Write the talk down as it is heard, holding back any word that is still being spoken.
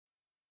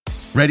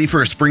Ready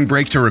for a spring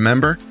break to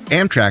remember?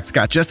 Amtrak's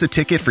got just the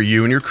ticket for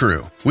you and your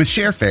crew. With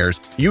share fares,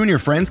 you and your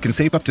friends can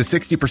save up to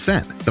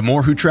 60%. The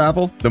more who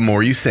travel, the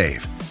more you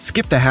save.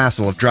 Skip the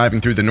hassle of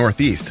driving through the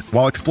Northeast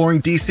while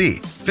exploring D.C.,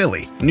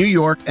 Philly, New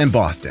York, and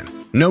Boston.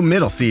 No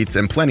middle seats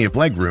and plenty of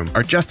legroom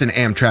are just an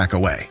Amtrak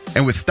away.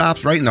 And with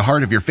stops right in the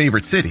heart of your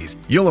favorite cities,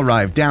 you'll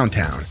arrive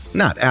downtown,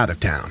 not out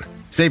of town.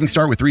 Savings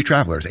start with 3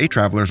 travelers. 8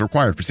 travelers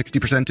required for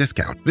 60%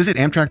 discount. Visit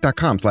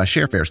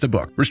amtrak.com/sharefares to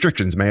book.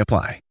 Restrictions may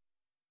apply.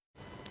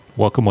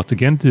 Welcome once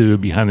again to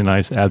Behind the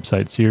Knife's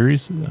ABSITE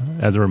series.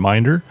 As a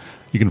reminder,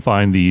 you can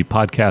find the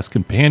podcast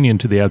companion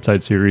to the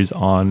ABSITE series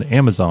on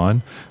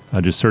Amazon.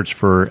 Just search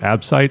for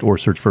ABSITE or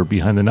search for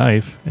Behind the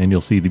Knife, and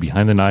you'll see the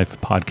Behind the Knife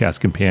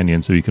podcast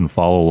companion so you can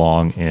follow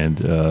along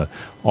and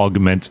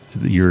augment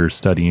your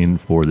studying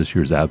for this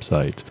year's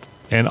ABSITE.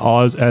 And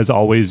as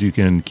always, you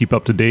can keep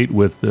up to date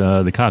with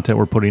the content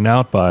we're putting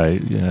out by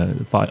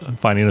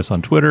finding us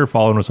on Twitter,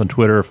 following us on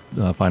Twitter,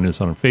 finding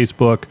us on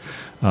Facebook.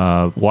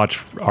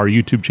 Watch our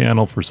YouTube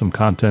channel for some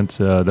content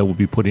that we'll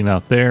be putting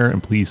out there.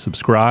 And please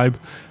subscribe.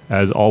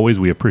 As always,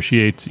 we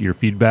appreciate your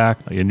feedback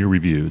and your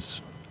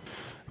reviews.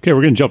 Okay,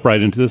 we're going to jump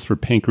right into this for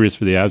pancreas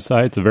for the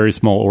ABSITE. It's a very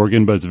small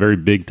organ, but it's a very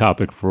big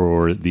topic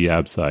for the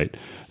ABSITE.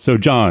 So,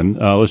 John,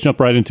 let's jump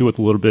right into it with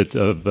a little bit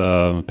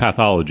of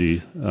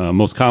pathology.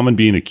 Most common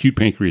being acute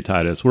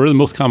pancreatitis. What are the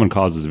most common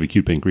causes of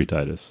acute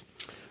pancreatitis?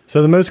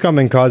 So the most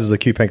common causes of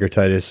acute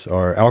pancreatitis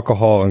are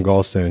alcohol and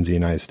gallstones in the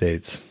United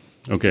States.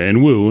 Okay,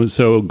 and woo,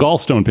 so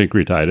gallstone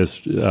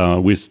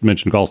pancreatitis, we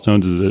mentioned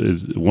gallstones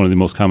is one of the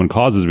most common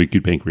causes of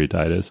acute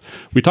pancreatitis.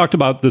 We talked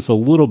about this a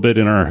little bit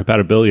in our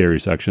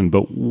hepatobiliary section,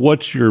 but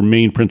what's your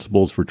main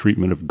principles for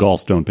treatment of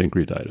gallstone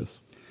pancreatitis?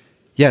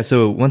 Yeah,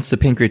 so once the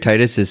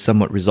pancreatitis is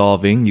somewhat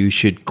resolving, you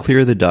should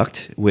clear the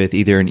duct with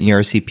either an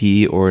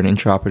ERCP or an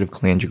intraoperative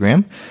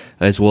cholangiogram,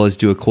 as well as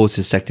do a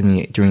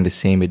cholecystectomy during the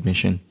same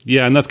admission.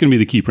 Yeah, and that's going to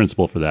be the key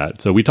principle for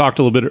that. So we talked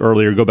a little bit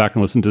earlier, go back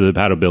and listen to the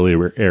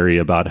hepatobiliary area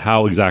about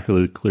how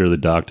exactly to clear the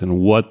duct and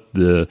what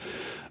the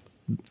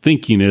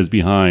thinking is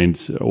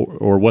behind,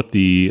 or what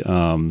the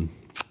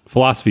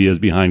philosophy is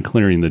behind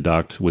clearing the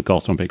duct with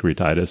gallstone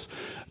pancreatitis.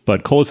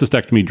 But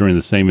cholecystectomy during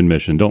the same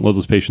admission, don't let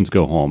those patients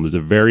go home. There's a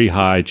very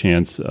high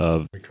chance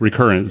of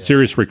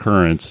serious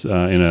recurrence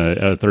in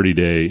a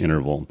 30-day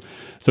interval.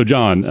 So,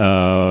 John,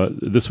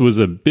 this was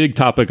a big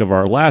topic of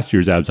our last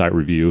year's ABSITE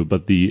review,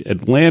 but the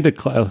Atlanta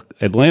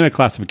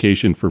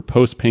classification for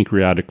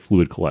post-pancreatic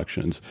fluid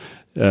collections.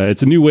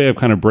 It's a new way of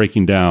kind of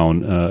breaking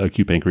down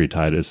acute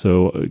pancreatitis.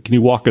 So can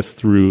you walk us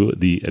through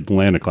the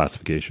Atlanta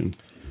classification?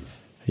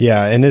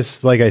 Yeah, and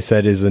this, like I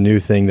said, is a new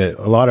thing that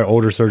a lot of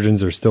older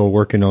surgeons are still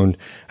working on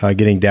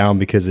getting down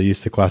because they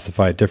used to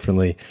classify it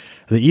differently.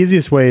 The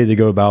easiest way to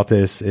go about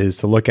this is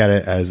to look at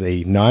it as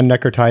a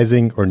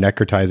non-necrotizing or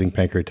necrotizing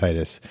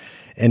pancreatitis.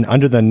 And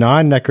under the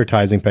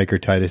non-necrotizing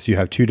pancreatitis, you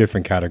have 2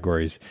 different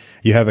categories.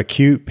 You have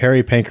acute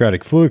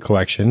peripancreatic fluid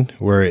collection,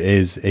 where it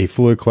is a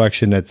fluid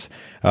collection that's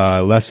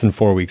less than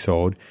 4 weeks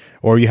old,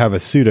 or you have a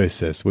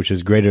pseudocyst, which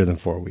is greater than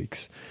 4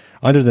 weeks.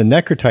 Under the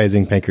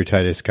necrotizing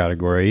pancreatitis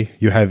category,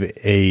 you have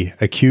a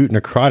acute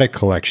necrotic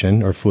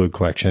collection or fluid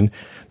collection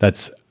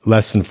that's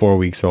less than 4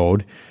 weeks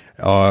old,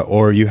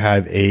 or you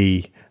have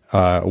a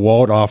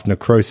walled-off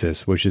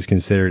necrosis, which is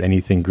considered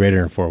anything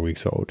greater than 4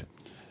 weeks old.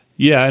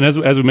 Yeah, and as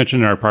we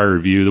mentioned in our prior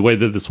review, the way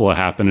that this will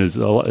happen is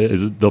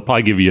they'll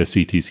probably give you a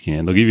CT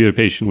scan. They'll give you a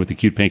patient with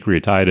acute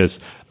pancreatitis.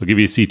 They'll give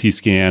you a CT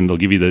scan. They'll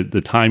give you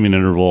the timing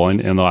interval, and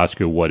they'll ask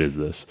you, what is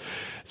this?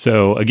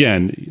 So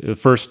again, the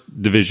first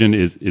division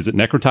is it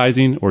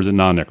necrotizing or is it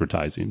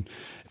non-necrotizing?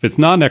 If it's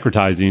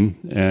non-necrotizing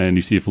and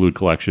you see a fluid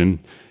collection,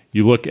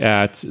 you look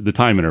at the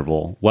time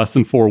interval, less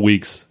than 4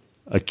 weeks,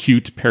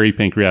 acute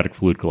peripancreatic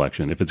fluid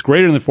collection. If it's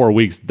greater than 4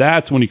 weeks,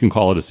 that's when you can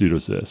call it a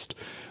pseudocyst.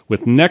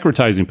 With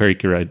necrotizing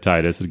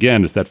pancreatitis,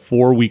 again, it's that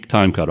 4-week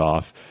time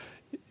cutoff.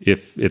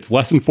 If it's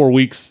less than 4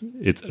 weeks,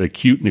 it's an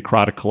acute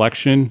necrotic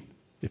collection.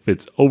 If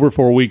it's over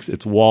 4 weeks,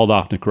 it's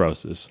walled-off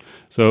necrosis.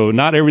 So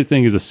not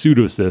everything is a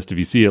pseudocyst. If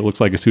you see it looks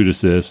like a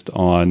pseudocyst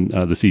on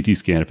the CT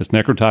scan. If it's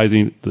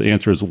necrotizing, the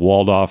answer is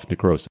walled-off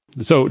necrosis.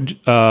 So,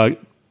 for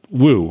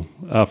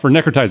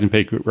necrotizing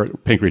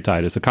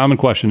pancreatitis, a common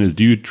question is,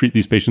 do you treat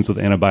these patients with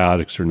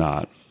antibiotics or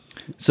not?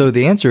 So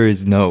the answer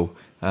is no.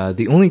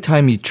 The only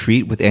time you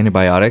treat with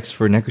antibiotics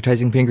for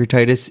necrotizing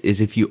pancreatitis is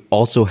if you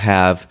also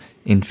have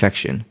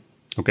infection.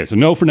 Okay, so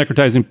no for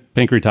necrotizing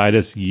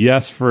pancreatitis,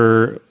 yes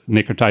for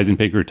necrotizing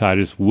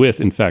pancreatitis with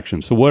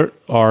infection. So what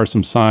are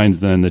some signs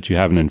then that you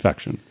have an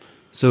infection?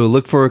 So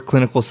look for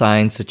clinical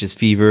signs such as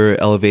fever,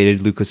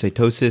 elevated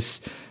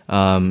leukocytosis,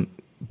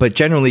 but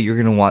generally you're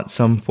going to want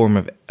some form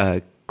of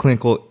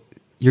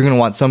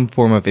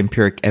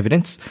empiric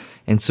evidence.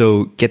 And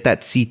so get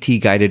that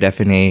CT-guided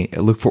FNA,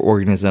 look for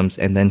organisms,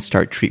 and then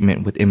start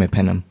treatment with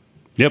imipenem.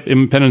 Yep,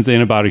 imipenem is the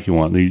antibiotic you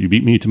want. You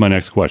beat me to my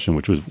next question,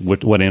 which was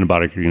what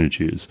antibiotic you're going to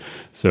choose.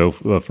 So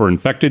for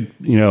infected,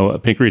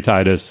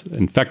 pancreatitis,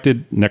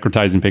 infected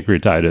necrotizing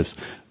pancreatitis,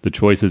 the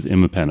choice is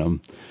imipenem.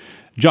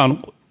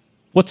 John,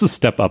 what's the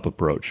step-up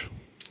approach?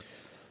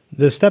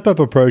 The step-up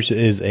approach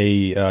is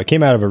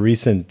came out of a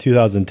recent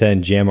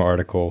 2010 JAMA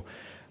article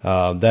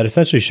that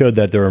essentially showed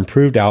that there are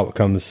improved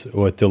outcomes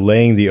with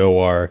delaying the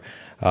OR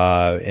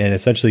and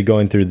essentially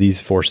going through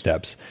these 4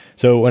 steps.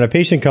 So when a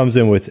patient comes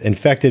in with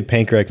infected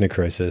pancreatic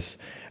necrosis,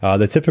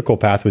 the typical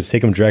path was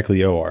take them directly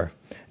to OR.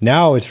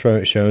 Now it's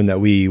shown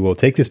that we will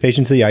take this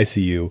patient to the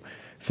ICU,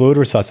 fluid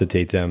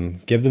resuscitate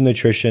them, give them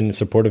nutrition,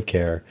 supportive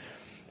care.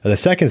 The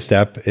second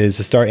step is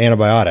to start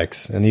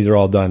antibiotics, and these are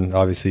all done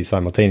obviously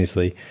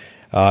simultaneously.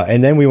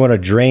 And then we want to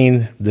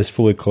drain this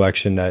fluid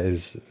collection that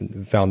is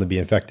found to be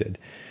infected.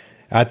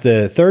 At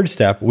the third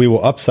step, we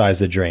will upsize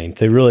the drain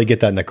to really get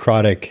that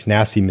necrotic,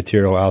 nasty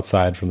material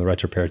outside from the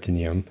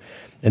retroperitoneum.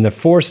 And the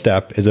fourth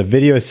step is a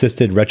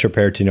video-assisted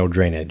retroperitoneal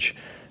drainage.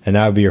 And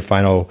that would be your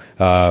final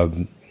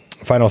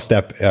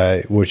step,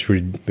 which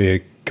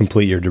would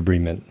complete your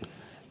debridement.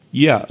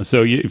 Yeah.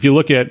 So if you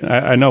look at,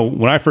 I know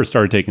when I first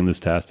started taking this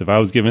test, if I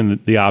was given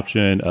the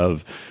option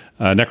of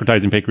infected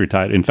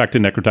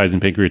necrotizing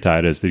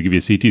pancreatitis, they'd give you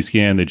a CT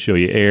scan, they'd show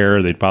you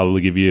air, they'd probably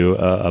give you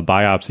a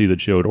biopsy that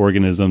showed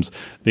organisms.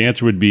 The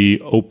answer would be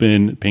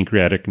open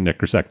pancreatic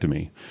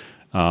necrosectomy.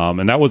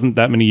 And that wasn't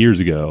that many years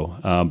ago.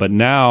 But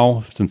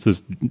now, since this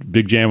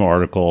big JAMA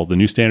article, the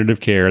new standard of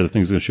care, the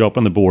thing's going to show up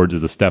on the boards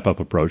is a step-up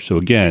approach. So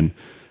again,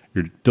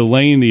 you're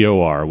delaying the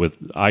OR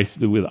with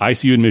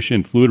ICU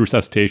admission, fluid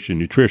resuscitation,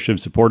 nutrition,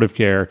 supportive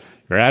care.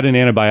 You're adding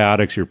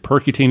antibiotics. You're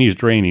percutaneous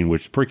draining,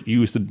 which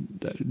you used to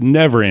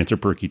never answer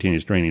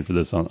percutaneous draining for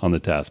this on the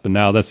test, but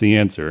now that's the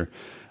answer.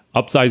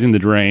 Upsizing the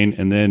drain,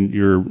 and then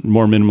your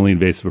more minimally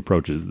invasive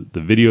approaches,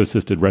 the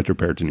video-assisted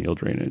retroperitoneal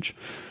drainage.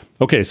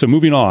 Okay, so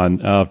moving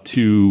on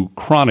to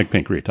chronic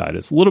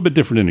pancreatitis. A little bit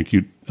different than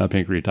acute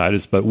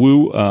pancreatitis, but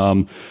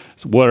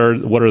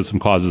what are some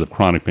causes of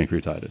chronic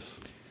pancreatitis?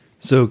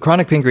 So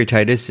chronic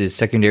pancreatitis is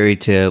secondary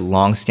to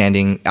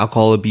long-standing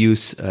alcohol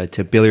abuse,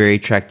 to biliary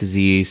tract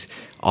disease,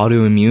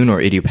 autoimmune or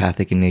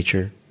idiopathic in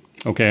nature.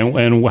 Okay,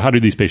 and how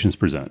do these patients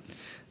present?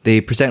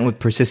 They present with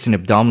persistent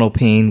abdominal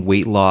pain,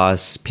 weight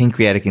loss,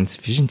 pancreatic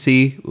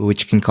insufficiency,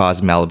 which can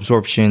cause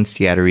malabsorption,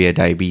 steatorrhea,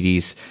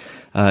 diabetes.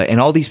 And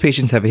all these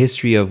patients have a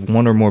history of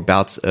one or more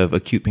bouts of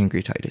acute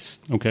pancreatitis.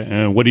 Okay,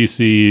 and what do you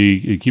see?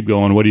 You keep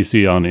going. What do you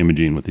see on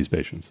imaging with these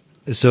patients?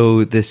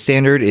 So the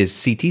standard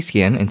is CT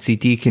scan, and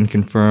CT can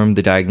confirm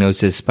the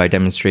diagnosis by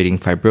demonstrating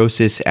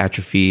fibrosis,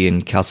 atrophy,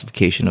 and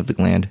calcification of the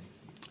gland.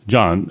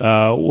 John,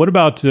 what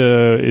about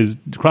is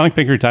chronic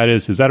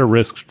pancreatitis, is that a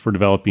risk for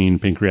developing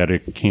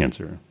pancreatic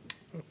cancer?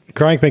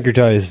 Chronic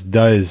pancreatitis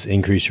does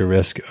increase your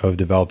risk of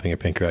developing a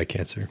pancreatic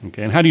cancer.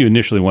 Okay, and how do you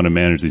initially want to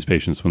manage these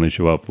patients when they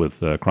show up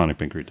with chronic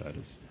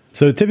pancreatitis?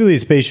 So typically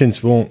these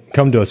patients won't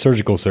come to a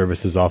surgical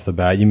services off the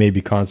bat. You may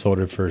be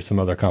consulted for some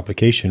other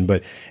complication,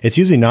 but it's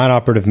usually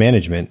non-operative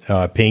management.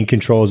 Pain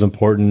control is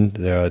important.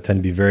 They tend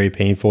to be very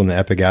painful in the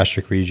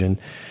epigastric region.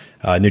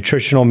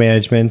 Nutritional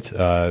management,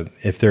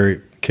 if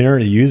they're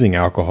currently using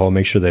alcohol,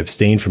 make sure they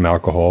abstain from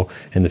alcohol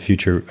in the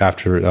future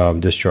after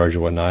discharge or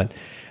whatnot.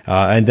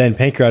 And then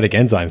pancreatic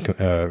enzyme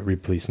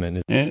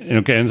replacement.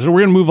 Okay, and so we're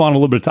going to move on a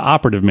little bit to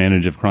operative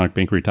management of chronic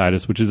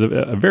pancreatitis, which is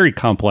a very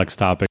complex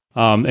topic.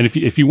 And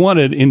if you want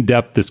an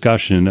in-depth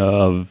discussion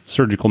of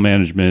surgical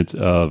management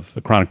of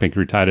chronic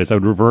pancreatitis, I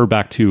would refer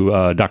back to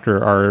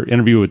our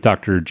interview with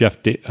Dr.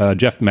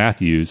 Jeff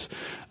Matthews,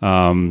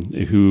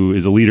 who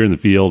is a leader in the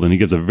field, and he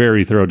gives a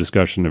very thorough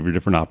discussion of your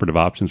different operative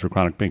options for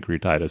chronic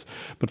pancreatitis.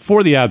 But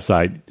for the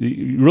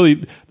ABSITE,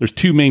 really, there's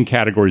two main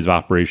categories of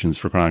operations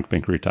for chronic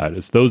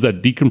pancreatitis: those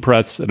that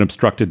decompress an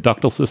obstructed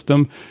ductal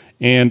system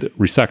and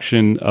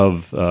resection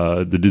of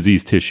the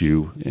diseased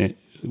tissue.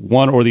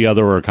 One or the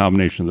other, or a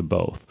combination of the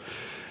both.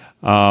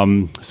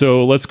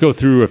 So let's go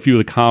through a few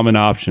of the common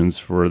options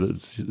for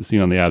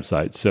seen on the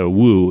ABSITE. So,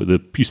 the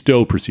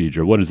Pusteaux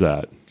procedure. What is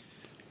that?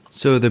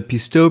 So the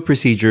Pusteaux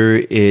procedure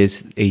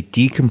is a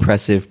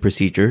decompressive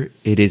procedure.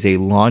 It is a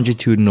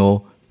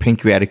longitudinal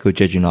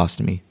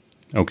pancreaticojejunostomy.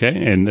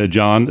 Okay, and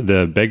John,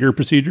 the Beggar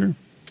procedure?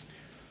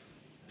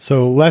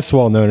 So less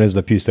well known as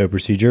the Pusteaux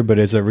procedure, but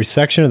it's a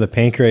resection of the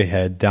pancreatic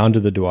head down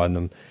to the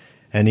duodenum,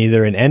 and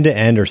either an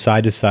end-to-end or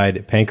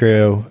side-to-side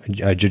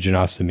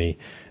pancreaticojejunostomy.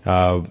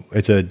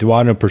 It's a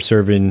duodenum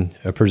preserving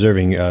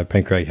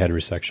pancreatic head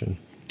resection.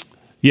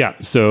 Yeah,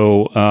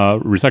 so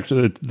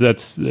resection,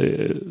 that's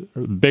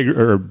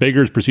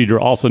Beggar's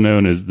procedure, also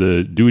known as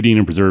the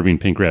duodenum preserving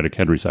pancreatic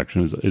head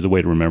resection, is a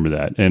way to remember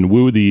that. And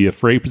the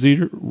Frey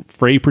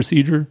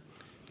procedure?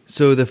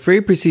 So the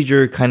Frey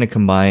procedure kind of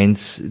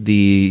combines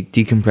the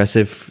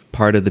decompressive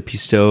part of the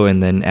Pusteaux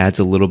and then adds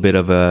a little bit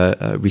of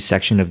a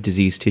resection of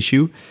diseased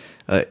tissue.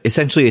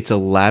 Essentially, it's a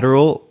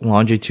lateral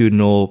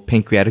longitudinal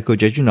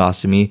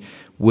pancreaticojejunostomy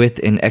with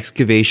an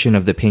excavation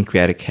of the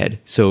pancreatic head.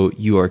 So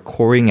you are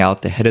coring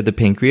out the head of the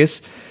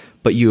pancreas,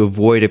 but you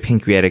avoid a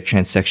pancreatic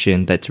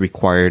transection that's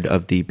required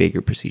of the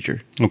Beggar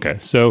procedure. Okay,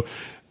 so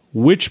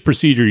which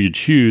procedure you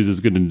choose is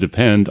going to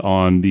depend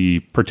on the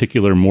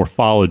particular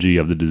morphology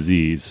of the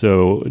disease.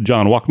 So,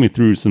 John, walk me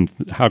through what's some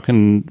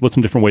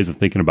different ways of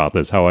thinking about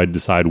this, how I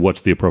decide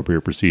what's the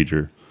appropriate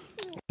procedure.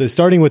 So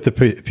starting with the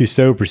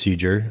Pusteaux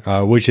procedure,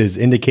 which is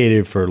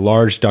indicated for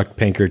large duct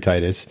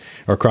pancreatitis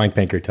or chronic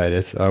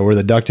pancreatitis, where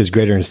the duct is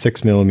greater than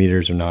 6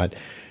 millimeters or not,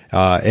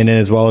 and then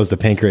as well as the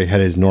pancreatic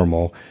head is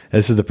normal.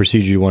 This is the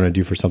procedure you want to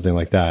do for something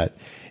like that.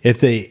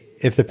 If the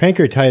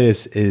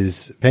pancreatitis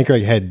is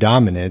pancreatic head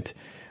dominant,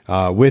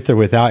 with or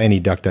without any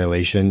duct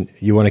dilation,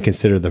 you want to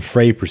consider the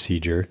Frey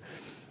procedure.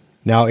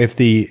 Now, if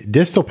the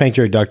distal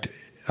pancreatic duct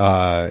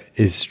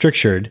is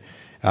strictured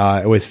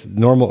with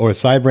normal or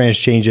side branch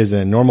changes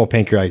and normal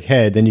pancreatic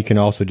head, then you can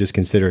also just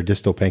consider a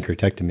distal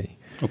pancreatectomy.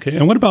 Okay,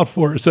 and what about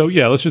let's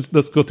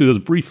go through those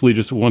briefly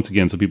just once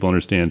again so people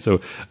understand.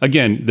 So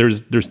again,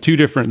 there's two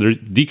different, there's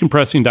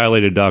decompressing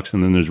dilated ducts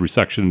and then there's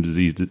resection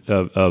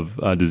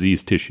of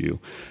diseased tissue.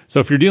 So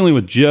if you're dealing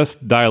with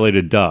just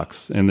dilated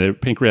ducts and the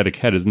pancreatic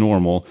head is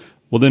normal,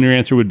 well then your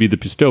answer would be the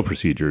Pusteaux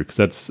procedure because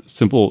that's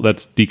simple,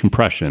 that's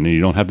decompression and you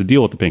don't have to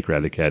deal with the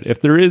pancreatic head.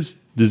 If there is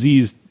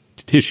diseased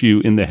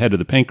tissue in the head of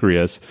the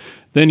pancreas,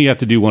 then you have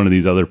to do one of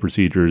these other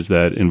procedures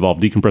that involve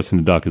decompressing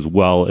the duct as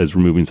well as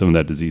removing some of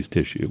that diseased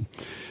tissue.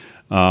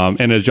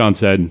 And as John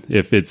said,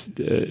 if it's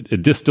a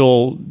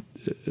distal,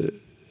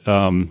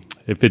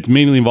 if it's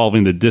mainly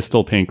involving the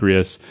distal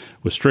pancreas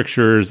with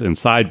strictures and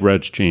side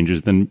branch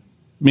changes, then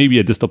maybe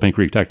a distal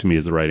pancreatectomy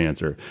is the right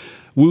answer.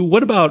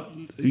 What about,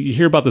 you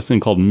hear about this thing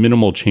called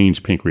minimal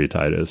change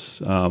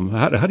pancreatitis.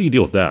 How do you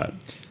deal with that?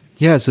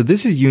 Yeah, so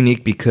this is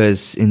unique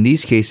because in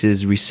these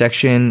cases,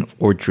 resection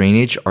or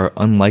drainage are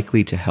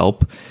unlikely to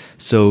help.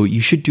 So you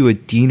should do a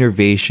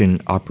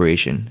denervation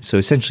operation. So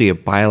essentially a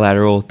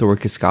bilateral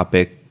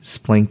thoracoscopic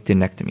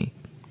splenectomy.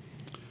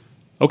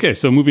 Okay,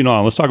 so moving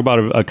on, let's talk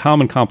about a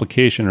common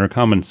complication or a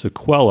common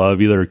sequela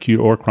of either acute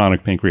or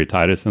chronic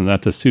pancreatitis, and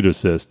that's a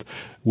pseudocyst,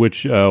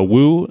 which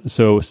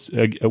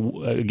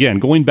again,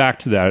 going back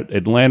to that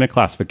Atlantic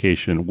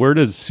classification, where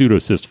does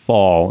pseudocyst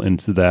fall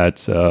into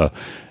that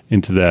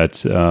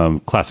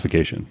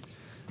classification?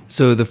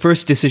 So the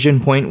first decision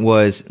point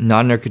was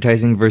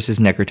non-necrotizing versus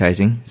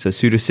necrotizing. So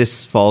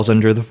pseudocysts falls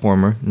under the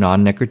former,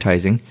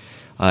 non-necrotizing.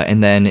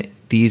 And then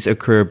these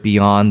occur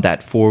beyond that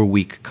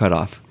 4-week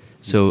cutoff.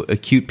 So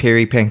acute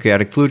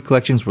peripancreatic fluid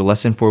collections were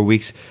less than 4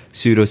 weeks.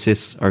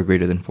 Pseudocysts are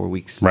greater than 4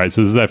 weeks. Right.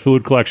 So this is that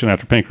fluid collection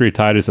after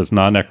pancreatitis that's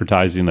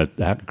non-necrotizing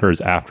that occurs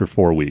after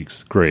 4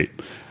 weeks. Great.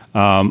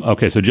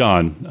 Okay, so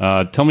John,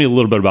 tell me a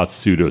little bit about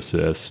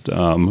pseudocyst.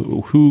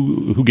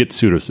 Who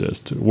gets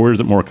pseudocyst? Where is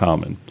it more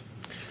common?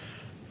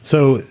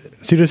 So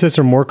pseudocysts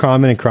are more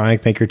common in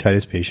chronic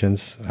pancreatitis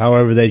patients.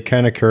 However, they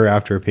can occur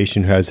after a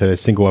patient who has had a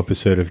single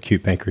episode of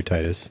acute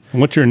pancreatitis. And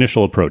what's your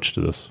initial approach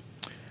to this?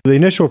 The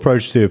initial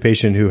approach to a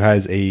patient who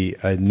has a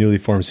newly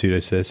formed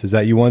pseudocyst is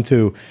that you want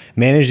to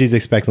manage these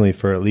expectantly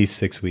for at least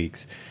 6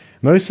 weeks.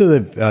 Most of the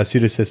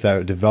pseudocysts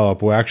that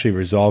develop will actually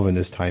resolve in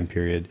this time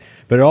period,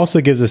 but it also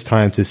gives us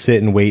time to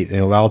sit and wait and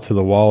allow to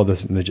the wall of the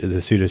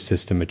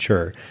pseudocyst to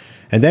mature.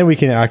 And then we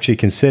can actually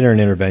consider an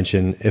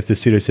intervention if the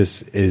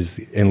pseudocyst is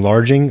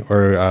enlarging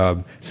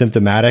or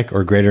symptomatic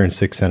or greater than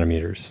 6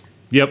 centimeters.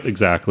 Yep,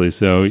 exactly.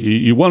 So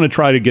you want to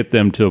try to get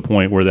them to a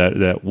point where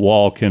that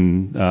wall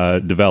can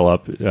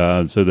develop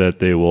so that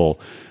they will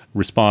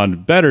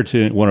respond better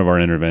to one of our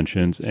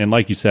interventions. And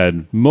like you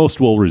said, most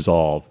will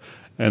resolve.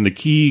 And the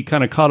key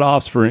kind of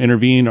cutoffs for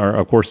intervene are,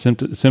 of course,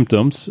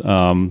 symptoms.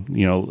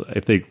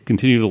 If they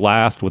continue to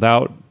last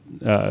without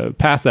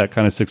past that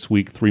kind of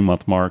 6-week,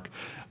 3-month mark,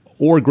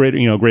 or greater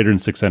than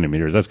 6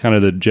 centimeters. That's kind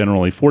of the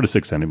generally 4 to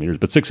 6 centimeters,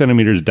 but 6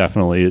 centimeters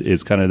definitely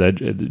is kind of the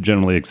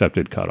generally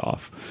accepted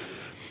cutoff.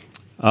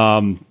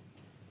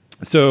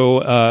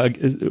 So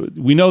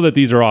we know that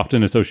these are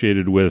often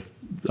associated with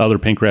other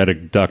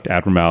pancreatic duct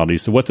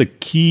abnormalities. So what's a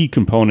key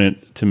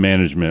component to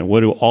management? What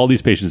do all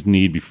these patients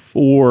need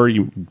before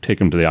you take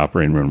them to the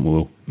operating room,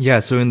 Wu? Yeah,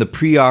 so in the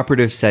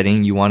preoperative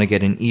setting, you want to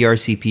get an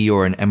ERCP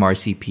or an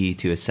MRCP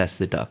to assess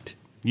the duct.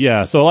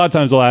 Yeah, so a lot of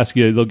times they'll ask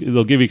you,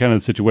 they'll give you kind of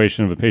the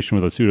situation of a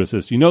patient with a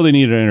pseudocyst. You know they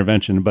need an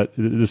intervention, but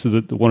this is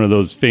one of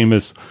those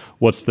famous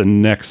what's the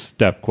next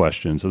step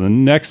questions. So the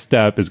next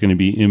step is going to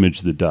be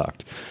image the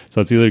duct.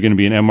 So it's either going to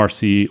be an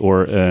MRC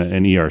or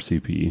an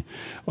ERCP.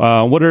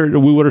 What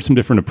are some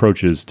different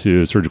approaches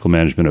to surgical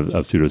management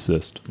of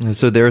pseudocyst?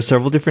 So there are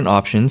several different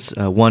options.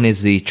 One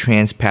is the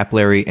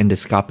transpapillary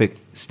endoscopic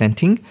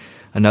stenting.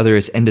 Another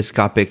is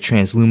endoscopic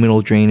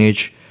transluminal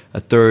drainage. A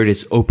third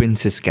is open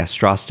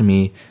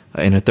cystgastrostomy.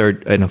 And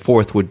a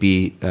fourth would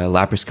be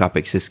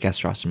laparoscopic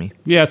cystgastrostomy.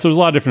 Yeah, so there's a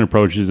lot of different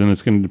approaches, and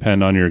it's going to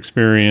depend on your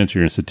experience,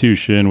 your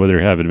institution, whether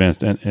you have advanced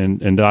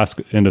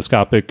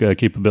endoscopic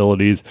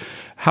capabilities.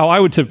 How I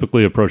would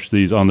typically approach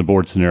these on the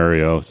board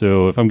scenario.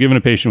 So if I'm given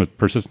a patient with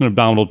persistent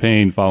abdominal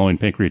pain following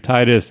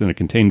pancreatitis and a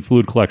contained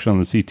fluid collection on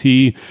the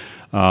CT,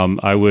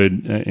 I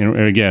would, and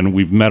again,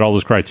 we've met all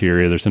those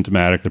criteria. They're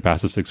symptomatic. They're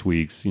past the 6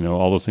 weeks.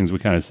 All those things we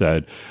kind of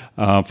said.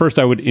 First,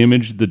 I would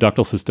image the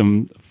ductal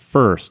system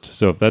first.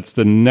 So if that's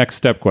the next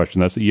step question,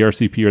 that's the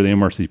ERCP or the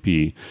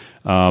MRCP.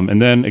 And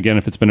then again,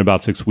 if it's been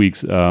about 6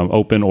 weeks,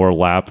 open or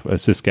lap, a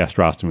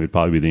cystgastrostomy would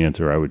probably be the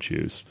answer I would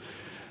choose.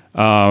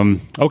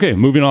 Okay,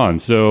 moving on.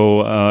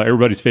 So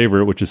everybody's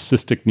favorite, which is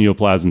cystic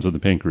neoplasms of the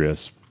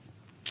pancreas.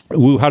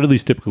 How do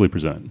these typically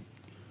present?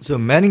 So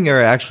Manning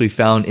are actually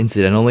found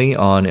incidentally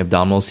on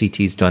abdominal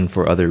CTs done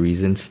for other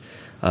reasons.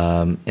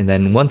 And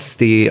then once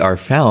they are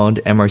found,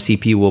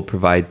 MRCP will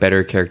provide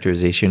better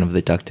characterization of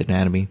the duct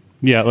anatomy.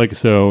 Yeah,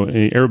 so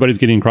everybody's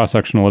getting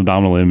cross-sectional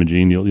abdominal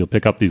imaging. You'll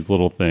pick up these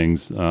little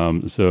things.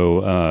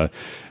 The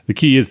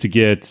key is to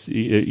get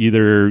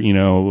either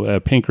a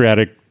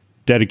pancreatic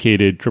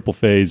dedicated triple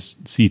phase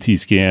CT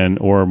scan,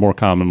 or more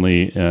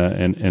commonly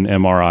an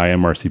MRI,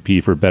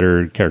 MRCP for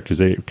better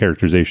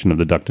characterization of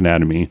the duct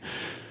anatomy.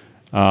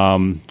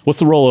 What's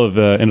the role of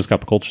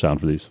endoscopic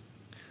ultrasound for these?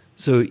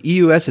 So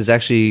EUS is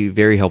actually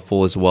very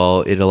helpful as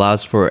well. It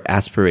allows for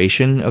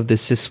aspiration of the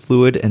cyst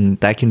fluid, and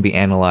that can be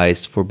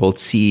analyzed for both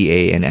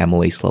CEA and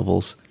amylase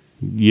levels.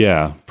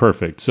 Yeah,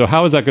 perfect. So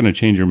how is that going to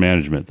change your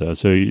management, though?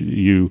 So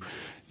you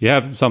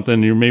have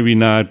something, you're maybe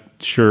not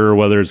sure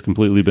whether it's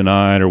completely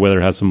benign or whether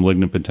it has some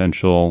malignant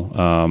potential.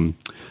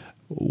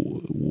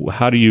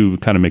 How do you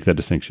kind of make that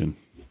distinction?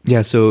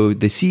 Yeah, so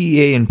the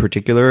CEA in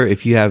particular,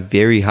 if you have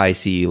very high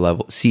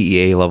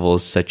CEA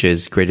levels, such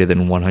as greater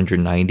than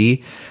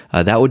 190,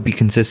 that would be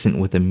consistent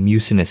with a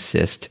mucinous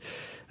cyst.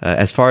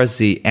 As far as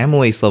the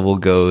amylase level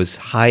goes,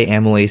 high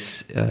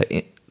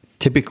amylase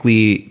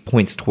typically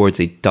points towards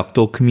a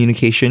ductal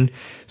communication,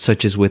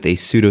 such as with a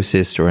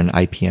pseudocyst or an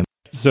IPM.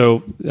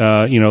 So,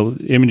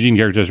 imaging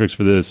characteristics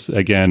for this,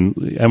 again,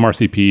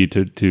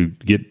 MRCP to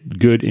get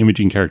good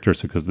imaging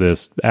characteristics of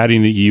this,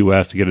 adding the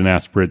EUS to get an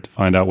aspirate to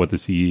find out what the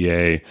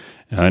CEA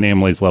and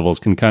amylase levels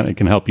can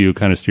help you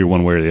kind of steer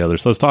one way or the other.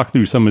 So let's talk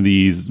through some of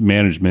these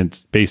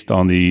management based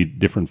on the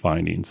different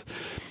findings.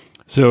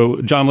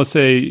 So, John, let's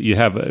say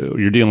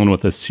you're dealing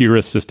with a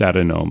serous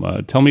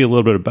cystadenoma. Tell me a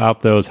little bit about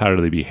those. How do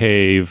they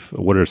behave?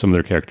 What are some of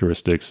their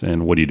characteristics,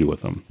 and what do you do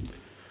with them?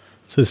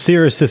 So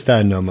serous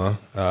cystadenoma,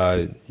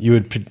 you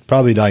would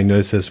probably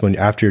diagnose this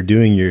after you're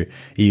doing your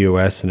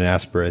EUS and an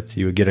aspirate.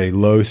 You would get a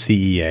low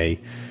CEA.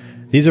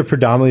 These are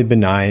predominantly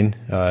benign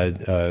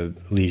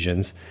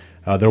lesions.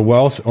 They're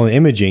on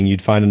imaging,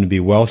 you'd find them to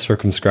be well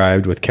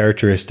circumscribed with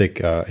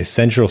characteristic a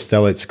central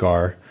stellate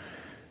scar,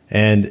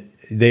 and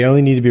they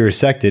only need to be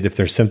resected if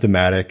they're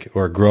symptomatic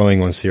or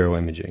growing on serial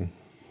imaging.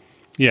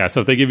 Yeah,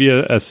 so if they give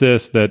you a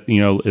cyst that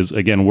is,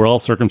 again, well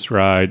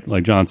circumscribed,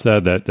 like John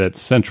said, that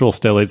central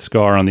stellate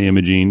scar on the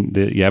imaging,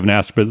 that you have an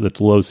aspirate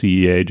that's low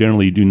CEA,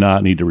 generally you do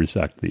not need to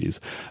resect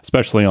these,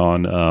 especially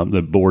on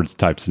the boards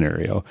type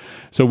scenario.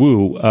 So,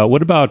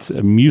 what about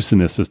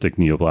mucinous cystic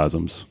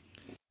neoplasms?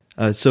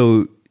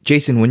 So,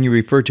 Jason, when you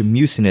refer to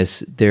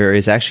mucinous, there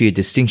is actually a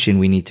distinction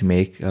we need to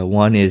make.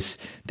 One is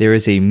there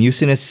is a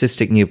mucinous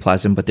cystic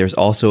neoplasm, but there's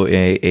also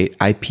a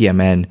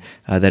IPMN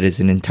that is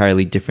an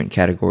entirely different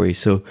category.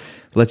 So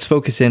let's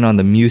focus in on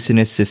the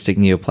mucinous cystic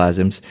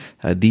neoplasms.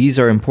 These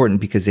are important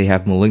because they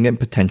have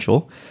malignant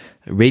potential.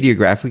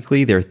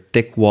 Radiographically, they're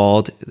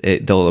thick-walled. They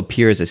will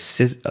appear as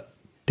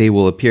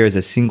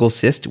a single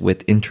cyst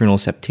with internal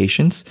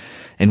septations.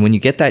 And when you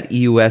get that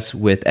EUS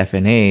with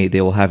FNA,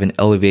 they will have an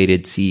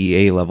elevated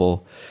CEA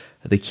level.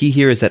 The key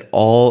here is that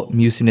all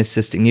mucinous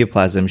cystic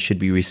neoplasms should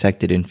be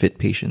resected in fit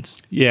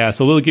patients. Yeah,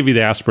 so they'll give you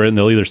the aspirate, and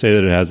they'll either say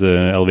that it has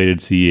an elevated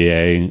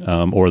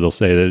CEA, or they'll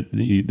say that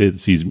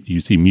you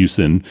see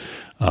mucin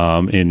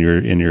in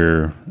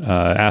your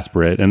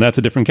aspirate, and that's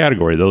a different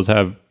category. Those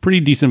have pretty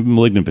decent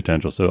malignant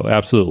potential, so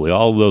absolutely,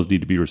 all of those need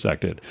to be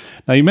resected.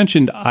 Now, you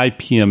mentioned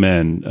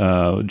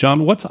IPMN.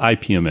 John, what's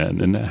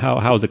IPMN, and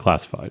how is it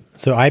classified?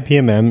 So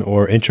IPMN,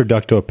 or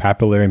intraductal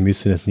papillary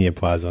mucinous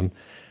neoplasm,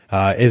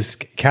 is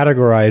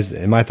categorized,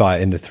 in my thought,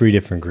 into three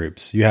different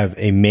groups. You have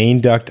a main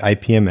duct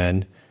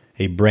IPMN,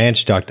 a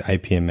branch duct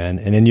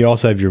IPMN, and then you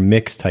also have your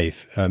mixed type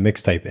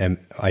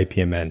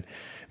IPMN.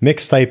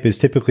 Mixed type is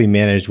typically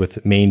managed like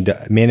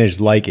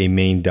a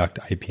main duct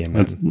IPMN.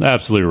 That's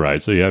absolutely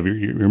right. So you have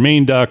your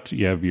main duct,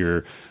 you have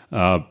your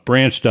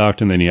branch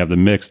duct, and then you have the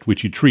mixed,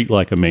 which you treat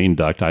like a main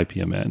duct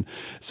IPMN.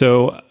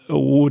 So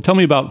tell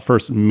me about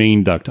first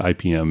main duct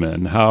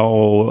IPMN.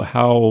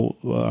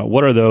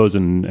 What are those,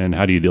 and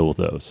how do you deal with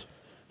those?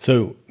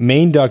 So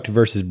main duct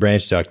versus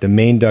branch duct. The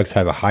main ducts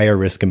have a higher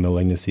risk of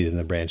malignancy than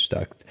the branch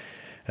duct.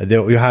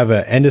 You have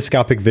an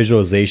endoscopic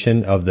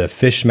visualization of the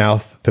fish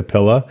mouth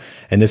papilla,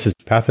 and this is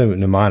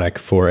pathognomonic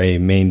for a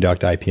main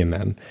duct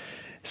IPMN.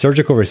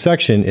 Surgical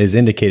resection is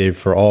indicated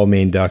for all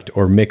main duct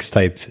or mixed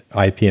type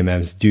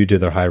IPMNs due to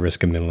their high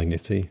risk of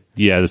malignancy.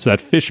 Yeah, it's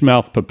that fish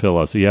mouth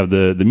papilla. So you have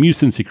the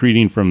mucin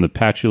secreting from the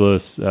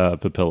patulous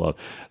papilla.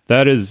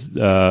 That is,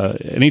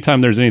 anytime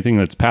there's anything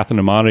that's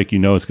pathognomonic,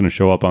 it's going to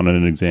show up on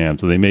an exam.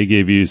 So they may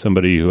give you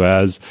somebody who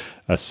has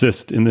a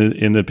cyst in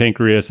the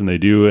pancreas, and they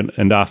do an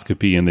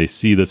endoscopy and they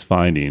see this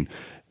finding.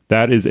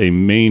 That is a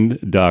main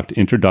duct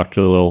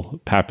intraductal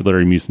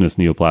papillary mucinous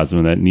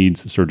neoplasm that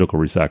needs surgical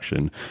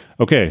resection.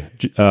 Okay,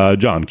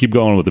 John, keep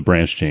going with the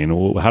branch chain.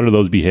 How do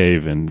those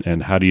behave,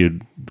 and how do you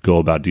go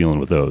about dealing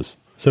with those?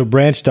 So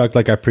branch duct,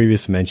 like I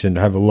previously mentioned,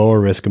 have a lower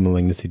risk of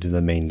malignancy to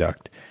the main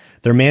duct.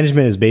 Their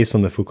management is based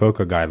on the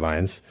Fukuoka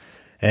guidelines,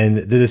 and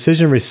the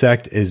decision to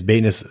resect is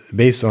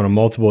based on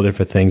multiple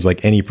different things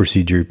like any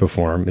procedure you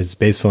perform. It's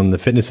based on the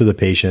fitness of the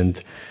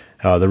patient,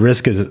 the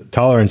risk is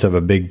tolerance of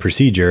a big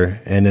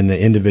procedure, and then the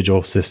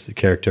individual cyst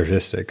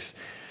characteristics.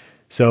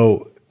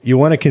 So you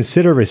want to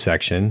consider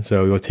resection.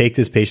 So you'll take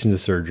this patient to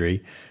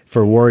surgery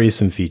for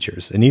worrisome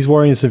features. And these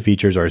worrisome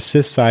features are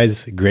cyst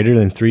size greater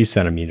than 3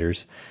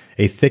 centimeters,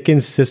 a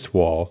thickened cyst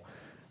wall,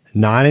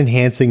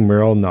 non-enhancing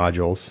mural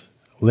nodules,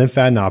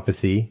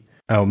 lymphadenopathy,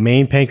 a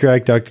main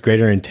pancreatic duct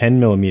greater than 10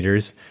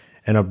 millimeters,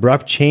 and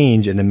abrupt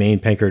change in the main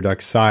pancreatic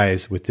duct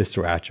size with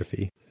distal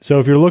atrophy. So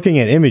if you're looking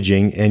at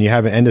imaging and you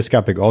have an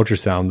endoscopic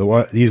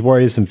ultrasound, these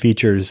worrisome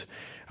features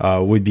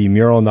would be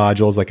mural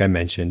nodules, like I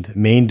mentioned,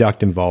 main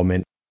duct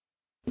involvement.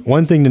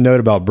 One thing to note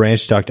about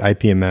branch duct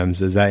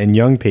IPMMs is that in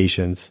young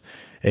patients,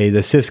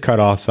 the cyst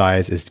cutoff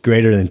size is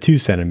greater than 2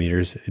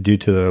 centimeters due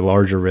to the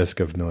larger risk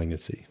of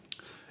malignancy.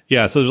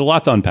 Yeah, so there's a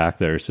lot to unpack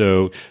there.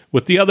 So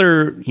with the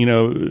other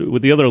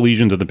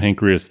lesions of the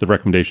pancreas, the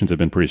recommendations have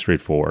been pretty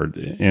straightforward,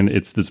 and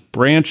it's this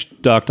branch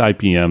duct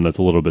IPM that's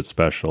a little bit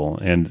special.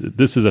 And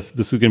this is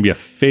going to be a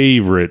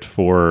favorite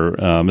for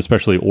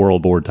especially oral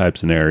board type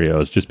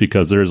scenarios, just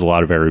because there is a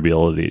lot of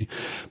variability.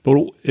 But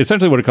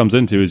essentially, what it comes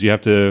into is you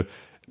have to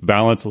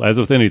balance, as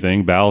with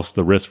anything, balance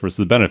the risk versus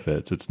the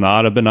benefits. It's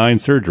not a benign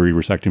surgery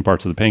resecting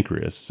parts of the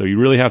pancreas, so you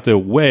really have to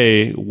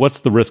weigh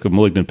what's the risk of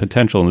malignant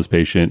potential in this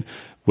patient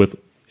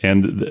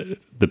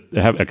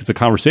it's a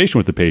conversation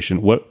with the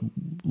patient. What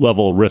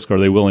level of risk are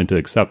they willing to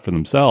accept for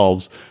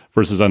themselves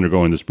versus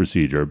undergoing this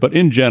procedure? But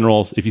in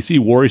general, if you see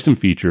worrisome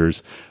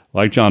features,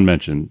 like John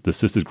mentioned, the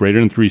cyst is greater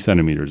than 3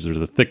 centimeters,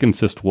 there's a thickened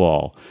cyst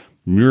wall,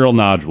 mural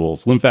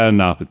nodules,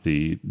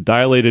 lymphadenopathy,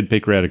 dilated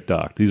pancreatic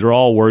duct. These are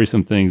all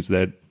worrisome things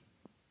that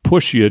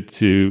push you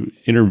to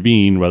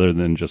intervene rather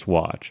than just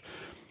watch.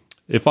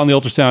 If on the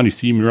ultrasound you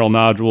see mural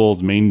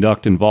nodules, main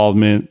duct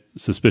involvement,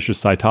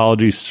 suspicious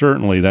cytology,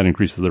 certainly that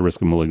increases the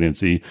risk of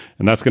malignancy,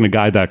 and that's going to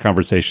guide that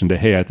conversation to,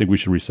 hey, I think we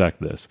should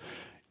resect this.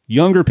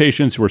 Younger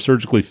patients who are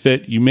surgically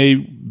fit, you may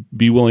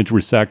be willing to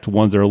resect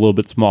ones that are a little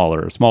bit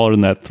smaller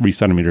than that 3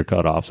 centimeter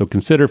cutoff. So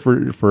consider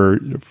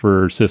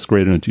for cysts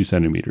greater than 2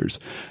 centimeters.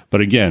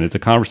 But again, it's a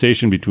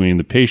conversation between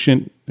the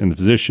patient and the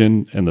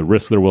physician and the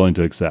risk they're willing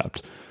to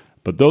accept.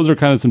 But those are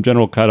kind of some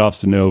general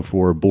cutoffs to know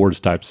for boards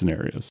type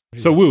scenarios.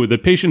 So, the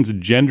patient's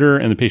gender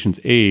and the patient's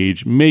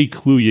age may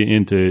clue you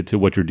into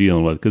what you're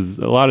dealing with, because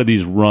a lot of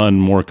these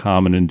run more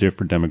common in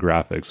different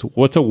demographics.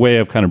 What's a way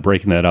of kind of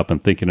breaking that up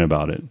and thinking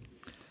about it?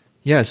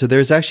 Yeah, so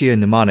there's actually a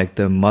mnemonic,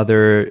 the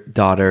mother,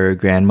 daughter,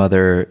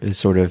 grandmother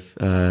sort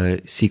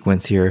of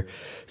sequence here.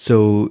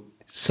 So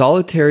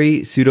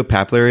solitary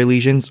pseudopapillary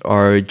lesions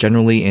are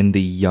generally in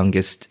the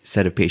youngest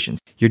set of patients.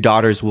 Your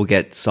daughters will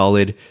get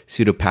solid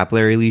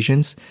pseudopapillary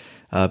lesions.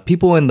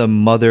 People in the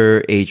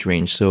mother age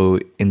range, so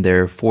in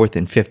their 4th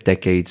and 5th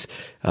decades,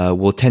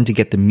 will tend to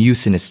get the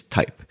mucinous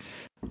type.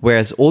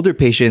 Whereas older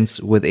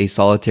patients with a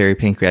solitary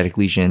pancreatic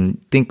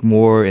lesion think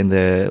more in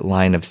the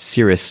line of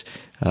serous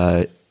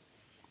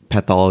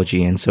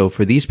pathology. And so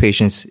for these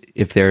patients,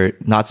 if they're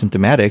not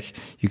symptomatic,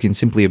 you can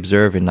simply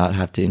observe and not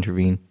have to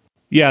intervene.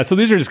 Yeah, so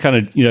these are just kind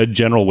of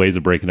general ways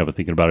of breaking up and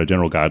thinking about it,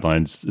 general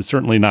guidelines. It's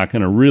certainly not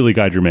going to really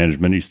guide your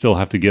management. You still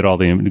have to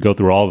go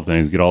through all the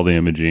things, get all the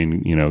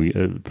imaging,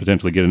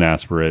 potentially get an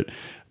aspirate.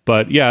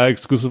 But yeah,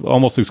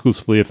 almost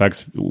exclusively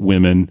affects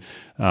women,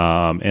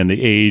 and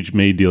the age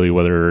may deal you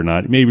whether or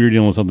not maybe you're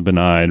dealing with something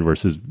benign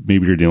versus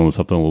maybe you're dealing with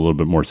something a little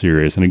bit more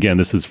serious. And again,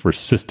 this is for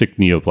cystic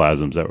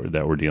neoplasms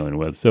that we're dealing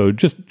with. So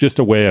just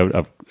a way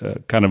of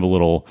kind of a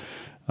little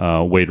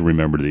way to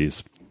remember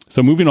these.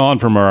 So moving on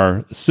from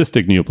our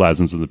cystic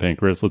neoplasms of the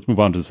pancreas, let's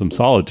move on to some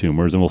solid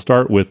tumors, and we'll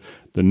start with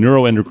the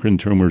neuroendocrine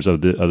tumors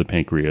of the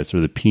pancreas, or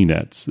the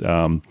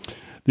PNETs.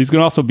 These can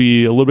also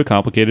be a little bit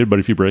complicated, but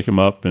if you break them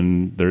up,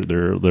 and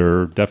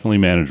they're definitely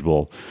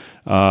manageable.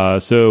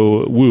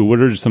 So, what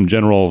are some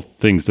general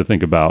things to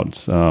think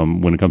about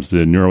when it comes to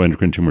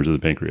neuroendocrine tumors of the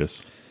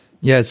pancreas?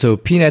 Yeah, so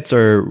PNETs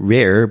are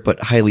rare but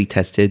highly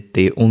tested.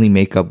 They only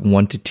make up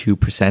 1 to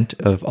 2%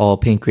 of all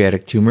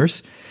pancreatic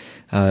tumors.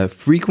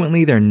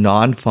 Frequently, they're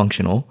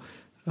non-functional,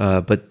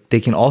 but they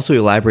can also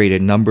elaborate a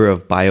number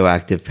of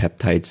bioactive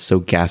peptides, so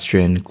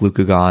gastrin,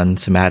 glucagon,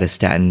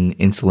 somatostatin,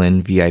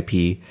 insulin,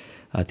 VIP.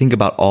 Think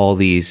about all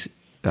these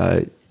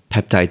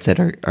peptides that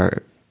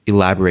are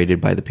elaborated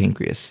by the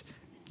pancreas.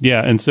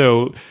 Yeah, and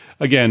so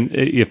again,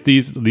 if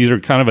these are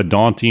kind of a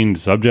daunting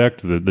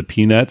subject, the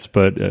PNETs,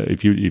 but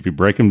if you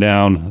break them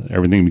down,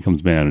 everything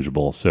becomes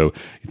manageable. So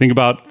you think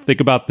about the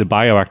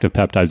bioactive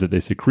peptides that they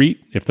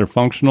secrete. If they're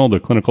functional,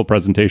 their clinical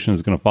presentation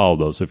is going to follow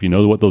those. So if you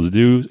know what those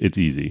do, it's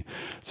easy.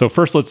 So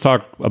first, let's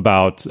talk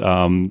about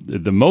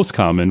the most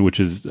common, which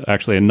is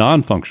actually a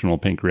non-functional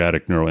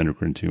pancreatic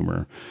neuroendocrine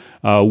tumor.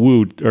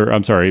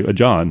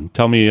 John,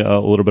 tell me a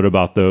little bit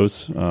about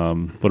those.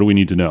 What do we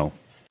need to know?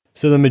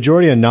 So the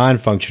majority of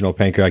non-functional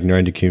pancreatic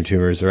neuroendocrine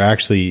tumors are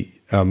actually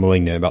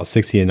malignant, about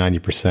 60 to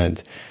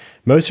 90%.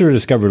 Most are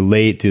discovered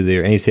late due to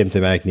their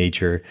asymptomatic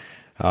nature.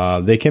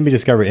 They can be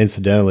discovered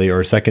incidentally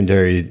or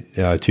secondary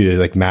to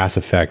like mass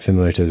effects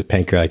similar to the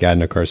pancreatic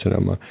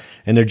adenocarcinoma.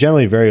 And they're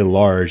generally very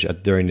large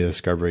during the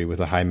discovery with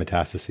a high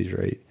metastasis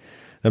rate.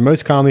 They're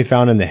most commonly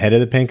found in the head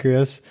of the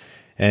pancreas,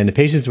 And the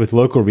patients with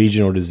local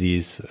regional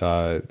disease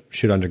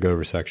should undergo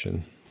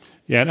resection.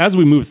 Yeah, and as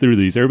we move through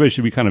these, everybody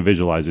should be kind of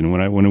visualizing.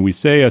 When we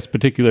say a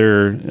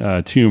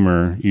particular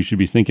tumor, you should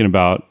be thinking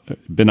about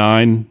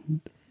benign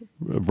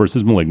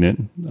versus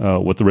malignant,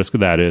 what the risk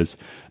of that is,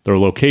 their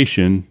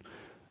location,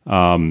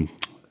 and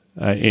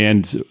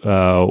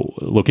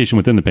location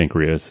within the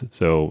pancreas.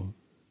 So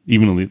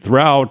evenly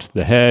throughout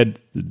the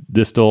head, the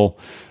distal,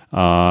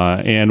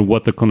 and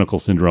what the clinical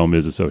syndrome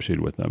is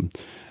associated with them.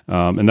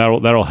 And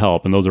that'll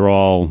help. And those are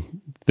all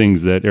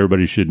things that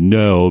everybody should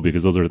know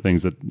because those are the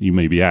things that you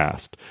may be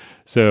asked.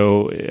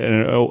 So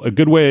a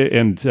good way,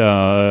 and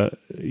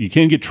you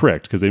can get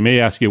tricked because they may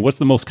ask you, what's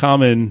the most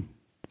common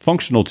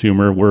functional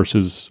tumor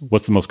versus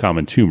what's the most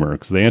common tumor?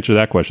 Because the answer to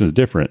that question is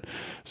different.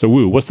 So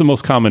Wu, what's the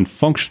most common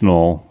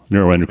functional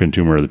neuroendocrine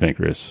tumor of the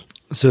pancreas?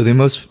 So the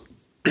most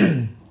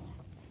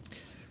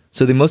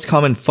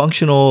common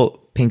functional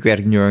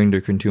pancreatic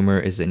neuroendocrine tumor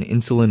is an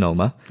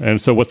insulinoma. And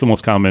so what's the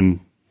most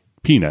common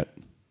PNET?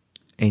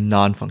 A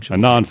non-functional.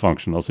 A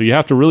non-functional. So you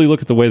have to really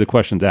look at the way the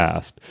question's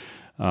asked.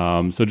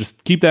 So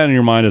just keep that in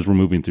your mind as we're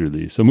moving through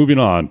these. So moving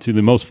on to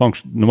the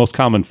most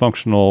common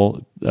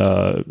functional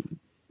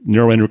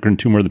neuroendocrine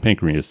tumor of the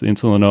pancreas, the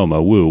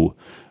insulinoma, Wu.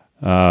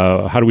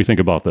 How do we think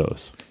about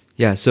those?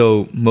 Yeah,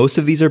 so most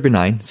of these are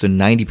benign, so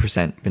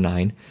 90%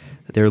 benign.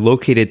 They're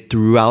located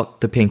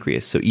throughout the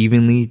pancreas, so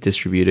evenly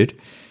distributed.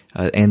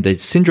 And the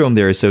syndrome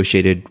they're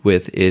associated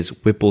with is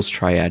Whipple's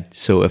triad,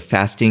 so a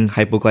fasting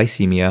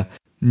hypoglycemia,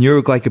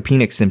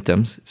 neuroglycopenic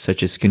symptoms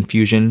such as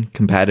confusion,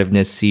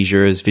 combativeness,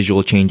 seizures,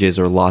 visual changes,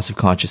 or loss of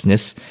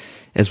consciousness,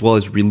 as well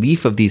as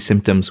relief of these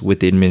symptoms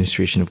with the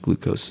administration of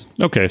glucose.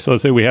 Okay, so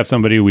let's say we have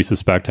somebody we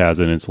suspect has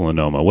an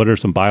insulinoma. What are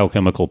some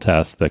biochemical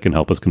tests that can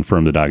help us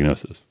confirm the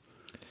diagnosis?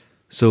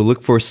 So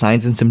look for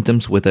signs and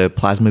symptoms with a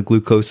plasma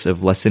glucose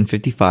of less than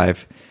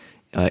 55,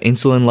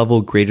 insulin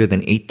level greater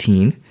than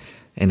 18,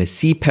 and a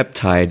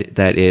C-peptide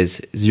that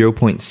is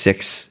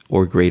 0.6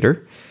 or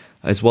greater,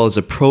 as well as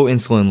a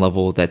proinsulin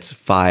level that's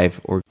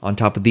 5. Or on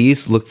top of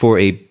these, look for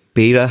a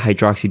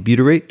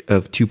beta-hydroxybutyrate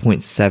of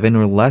 2.7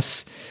 or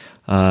less,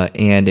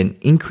 and an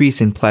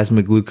increase in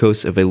plasma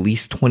glucose of at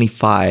least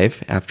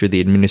 25 after the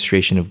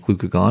administration of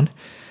glucagon,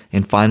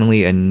 and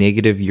finally a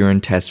negative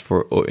urine test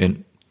for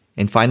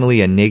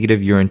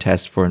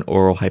an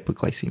oral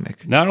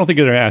hypoglycemic. Now, I don't think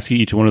they're going to ask you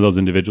each one of those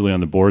individually on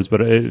the boards,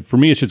 but for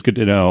me, it's just good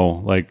to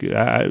know,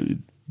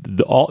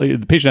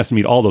 the patient has to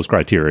meet all those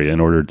criteria in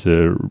order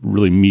to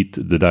really meet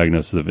the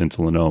diagnosis of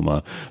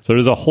insulinoma. So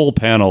there's a whole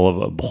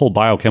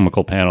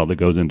biochemical panel that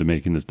goes into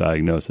making this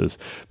diagnosis.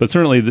 But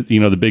certainly,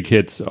 the big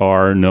hits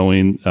are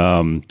knowing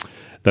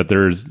that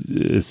there's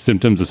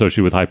symptoms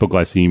associated with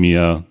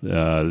hypoglycemia,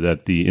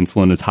 that the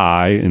insulin is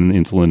high in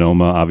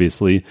insulinoma,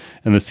 obviously,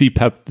 and the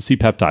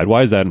C-peptide.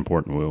 Why is that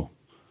important, Wu?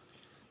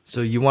 So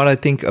you want to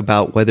think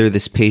about whether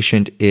this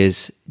patient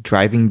is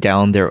driving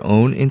down their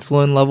own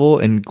insulin level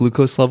and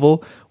glucose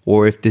level,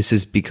 or if this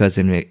is because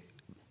of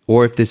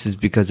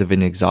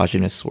an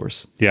exogenous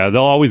source. Yeah,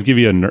 they'll always give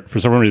you for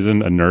some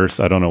reason a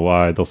nurse. I don't know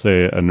why. They'll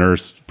say a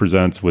nurse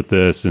presents with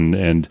this,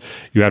 and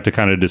you have to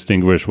kind of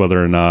distinguish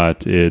whether or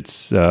not it's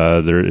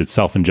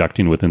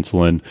self-injecting with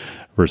insulin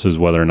versus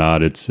whether or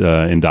not it's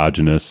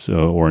endogenous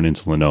or an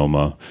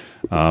insulinoma.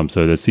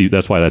 So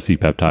that's why that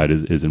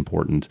C-peptide is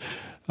important.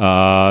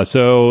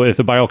 So if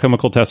the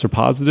biochemical tests are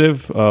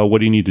positive, what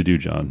do you need to do,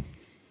 John?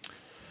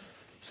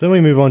 So then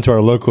we move on to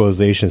our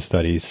localization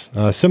studies,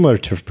 similar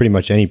to pretty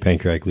much any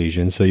pancreatic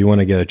lesion. So you want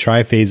to get a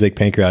triphasic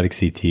pancreatic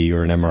CT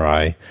or an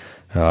MRI.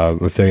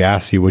 If they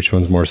ask you which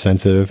one's more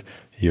sensitive,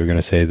 you're going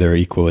to say they're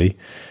equally.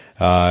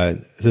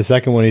 The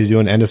second one is do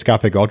an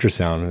endoscopic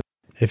ultrasound.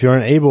 If you're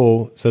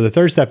unable, so the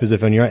third step is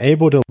if you're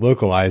unable to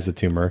localize the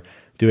tumor,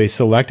 do a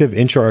selective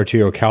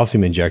intraarterial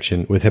calcium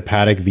injection with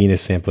hepatic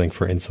venous sampling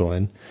for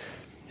insulin.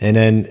 And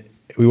then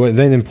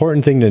the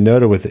important thing to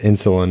note with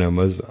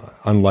insulinomas,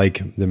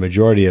 unlike the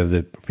majority of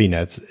the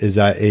PNETs, is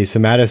that a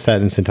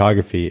somatostatin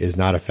scintigraphy is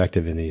not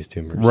effective in these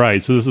tumors.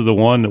 Right. So this is the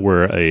one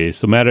where a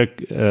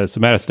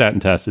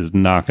somatostatin test is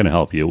not going to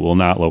help you. It will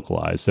not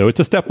localize. So it's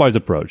a stepwise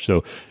approach.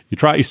 So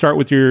you start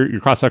with your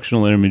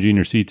cross-sectional imaging,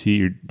 your CT,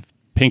 your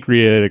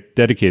pancreatic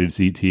dedicated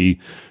CT,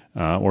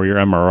 or your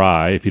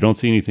MRI. If you don't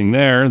see anything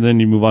there, then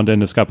you move on to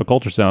endoscopic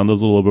ultrasound.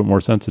 Those are a little bit more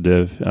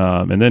sensitive.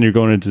 And then you're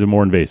going into the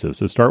more invasive.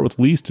 So start with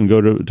least and go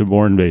to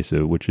more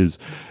invasive, which is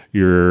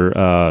your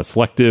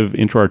selective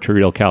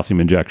intraarterial calcium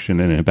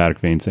injection and hepatic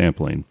vein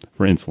sampling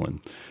for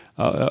insulin.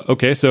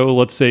 Okay, so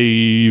let's say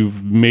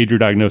you've made your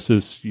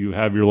diagnosis, you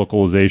have your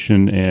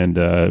localization, and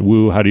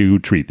Wu, how do you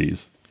treat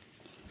these?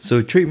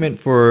 So treatment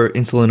for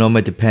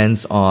insulinoma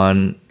depends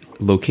on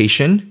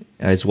location,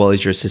 as well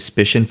as your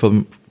suspicion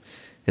for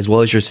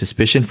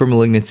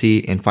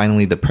malignancy, and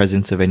finally the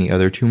presence of any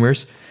other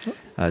tumors.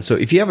 So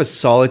if you have a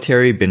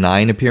solitary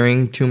benign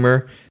appearing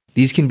tumor,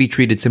 these can be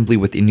treated simply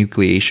with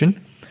enucleation.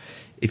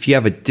 If you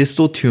have a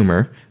distal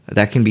tumor,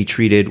 that can be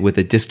treated with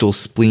a distal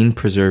spleen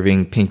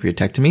preserving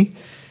pancreatectomy.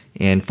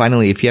 And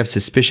finally, if you have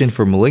suspicion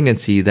for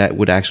malignancy, that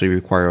would actually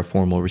require a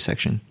formal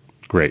resection.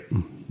 Great.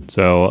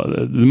 So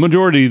the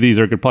majority of these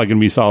are probably going to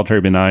be solitary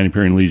benign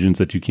appearing lesions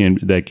that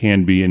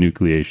can be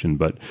enucleation,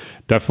 but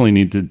definitely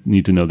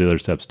need to know the other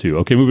steps too.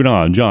 Okay, moving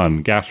on.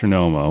 John,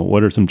 gastrinoma.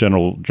 What are some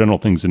general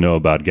things to know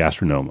about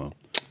gastrinoma?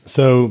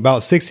 So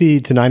about 60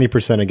 to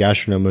 90% of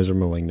gastrinomas are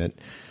malignant.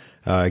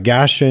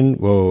 Gastrin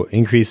will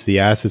increase the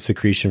acid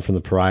secretion from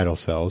the parietal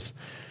cells.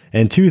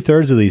 And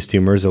 2/3 of these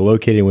tumors are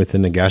located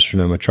within the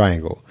gastrinoma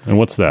triangle. And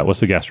what's that? What's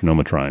the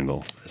gastrinoma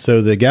triangle?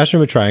 So the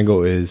gastrinoma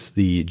triangle is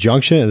the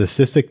junction of the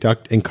cystic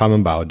duct and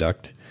common bile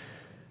duct.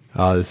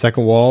 The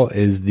second wall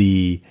is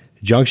the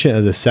junction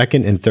of the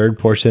second and third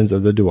portions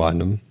of the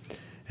duodenum.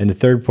 And the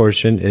third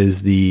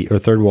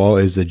wall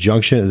is the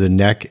junction of the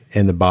neck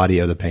and the body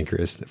of the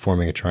pancreas,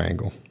 forming a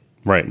triangle.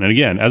 Right. And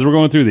again, as we're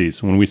going through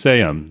these, when we say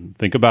them,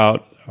 think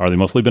about, are they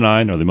mostly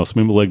benign? Are they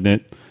mostly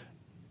malignant?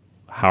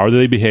 How do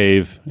they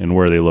behave, and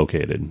where are they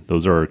located?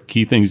 Those are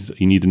key things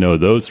you need to know.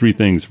 Those 3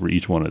 things for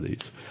each one of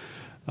these.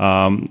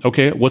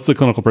 Okay, what's the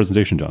clinical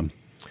presentation, John?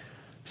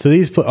 So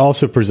these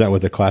also present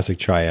with a classic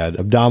triad: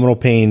 abdominal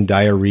pain,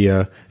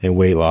 diarrhea, and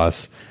weight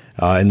loss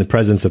in the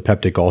presence of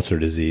peptic ulcer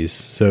disease.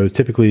 So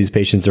typically these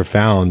patients are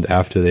found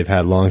after they've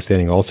had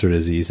long-standing ulcer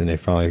disease and they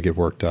finally get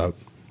worked up.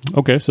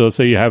 Okay, so let's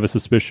say you have a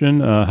suspicion.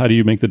 How do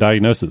you make the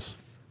diagnosis?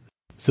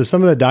 So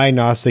some of the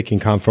diagnostic and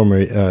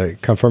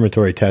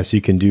confirmatory tests you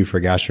can do for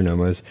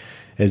gastrinomas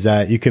is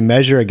that you can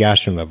measure a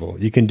gastrin level.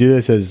 You can do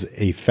this as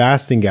a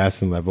fasting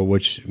gastrin level,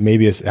 which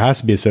it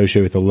has to be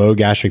associated with a low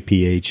gastric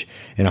pH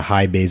and a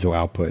high basal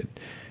output.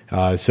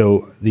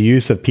 So the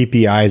use of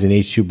PPIs and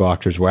H2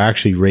 blockers will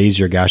actually raise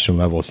your gastrin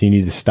level. So you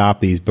need to stop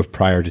these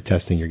prior to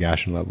testing your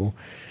gastrin level.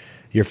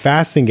 Your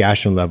fasting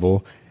gastrin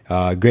level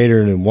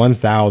greater than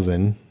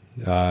 1,000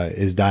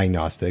 is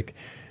diagnostic.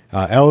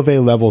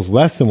 Elevated levels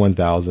less than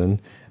 1,000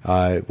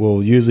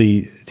 will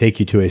usually take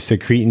you to a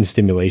secretin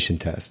stimulation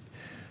test.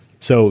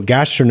 So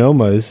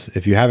gastrinomas,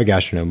 if you have a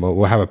gastrinoma,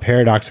 will have a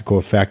paradoxical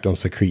effect on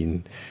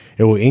secretin.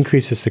 It will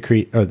increase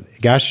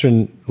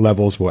gastrin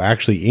levels will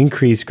actually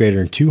increase greater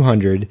than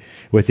 200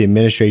 with the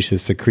administration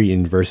of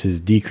secretin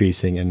versus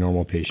decreasing in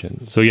normal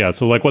patients. So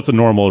what's a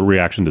normal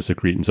reaction to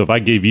secretin? So if I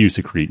gave you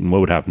secretin, what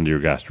would happen to your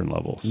gastrin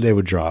levels? They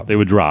would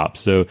drop.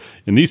 So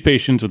in these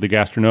patients with the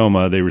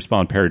gastrinoma, they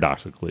respond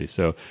paradoxically.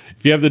 So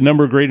if you have the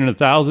number greater than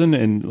 1,000,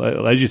 and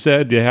as you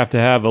said, they have to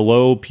have a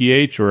low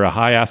pH or a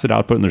high acid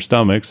output in their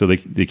stomach, so they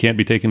can't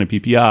be taking a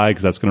PPI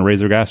because that's going to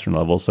raise their gastrin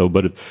level. So,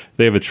 but if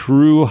they have a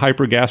true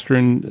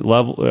hypergastrin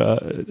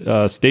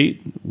level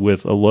state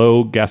with a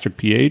low gastric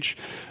pH,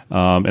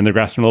 and their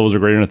gastrin levels are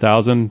greater than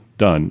 1,000,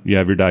 done. You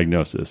have your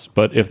diagnosis.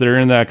 But if they're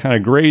in that kind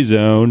of gray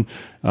zone,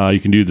 you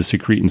can do the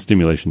secretin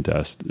stimulation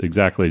test,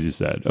 exactly as you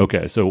said.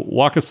 Okay, so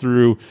walk us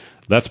through.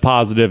 That's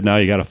positive. Now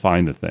you got to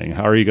find the thing.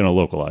 How are you going to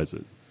localize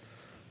it?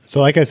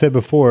 So like I said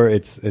before,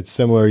 it's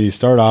similar. You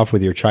start off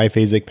with your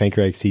triphasic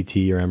pancreatic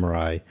CT or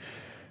MRI.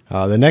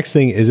 The next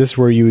thing is this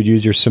where you would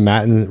use your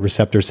somatin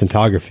receptor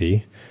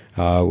scintigraphy,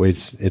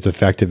 which it's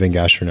effective in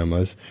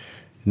gastrinomas.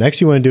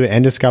 Next, you want to do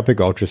an endoscopic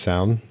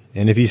ultrasound.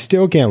 And if you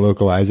still can't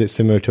localize it,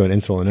 similar to an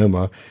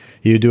insulinoma,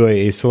 you do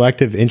a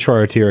selective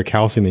intra-arterial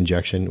calcium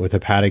injection with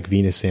hepatic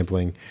venous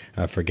sampling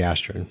for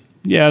gastrin.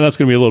 Yeah, that's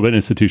going to be a little bit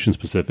institution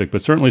specific,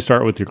 but certainly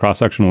start with your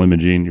cross-sectional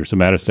imaging, your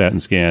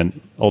somatostatin scan,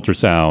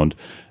 ultrasound,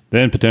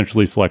 then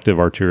potentially selective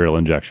arterial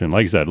injection.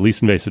 Like I said,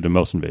 least invasive to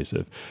most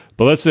invasive.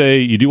 But let's say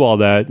you do all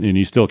that and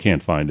you still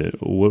can't find it.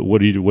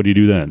 What do you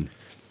do then?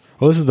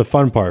 Well, this is the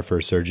fun part for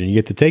a surgeon. You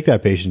get to take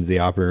that patient to the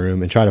operating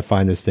room and try to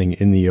find this thing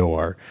in the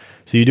OR.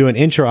 So you do an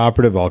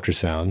intraoperative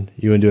ultrasound.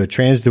 You want to do a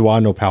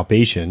transduodenal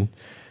palpation.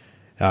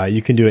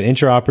 You can do an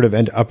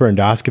intraoperative upper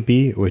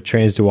endoscopy with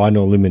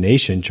transduodenal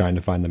illumination, trying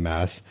to find the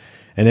mass.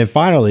 And then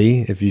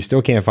finally, if you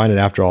still can't find it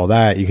after all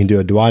that, you can do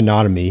a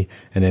duodenotomy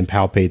and then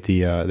palpate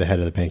the head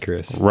of the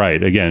pancreas.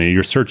 Right. Again,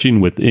 you're searching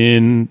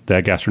within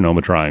that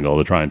gastrinoma triangle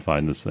to try and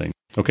find this thing.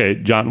 Okay,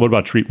 John, what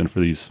about treatment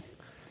for these?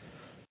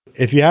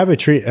 If you have a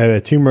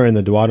tumor in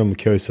the duodenal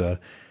mucosa,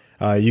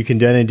 you can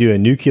then do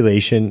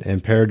enucleation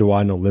and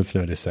paraduodenal lymph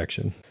node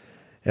dissection.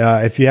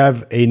 If you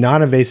have a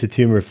non-invasive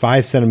tumor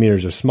 5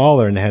 centimeters or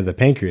smaller in the head of the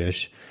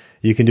pancreas,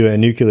 you can do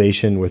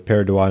enucleation with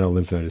paraduodenal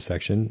lymph node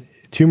dissection.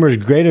 Tumors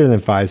greater than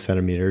 5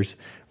 centimeters,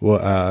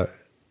 or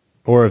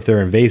if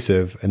they're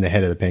invasive in the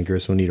head of the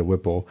pancreas, will need a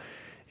Whipple.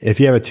 If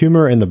you have a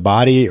tumor in the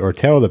body or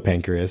tail of the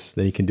pancreas,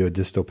 then you can do a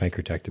distal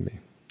pancreatectomy.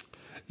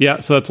 Yeah,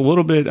 so that's a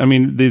little bit, I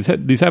mean, these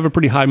have a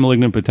pretty high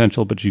malignant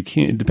potential, but you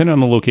can't, depending on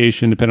the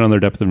location, depending on their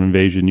depth of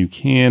invasion, you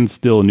can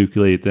still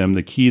enucleate them.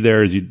 The key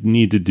there is you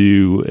need to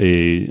do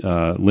a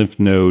lymph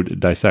node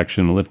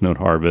dissection, lymph node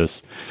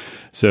harvest.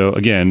 So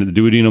again, the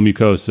duodenal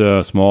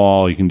mucosa,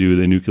 small, you can do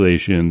the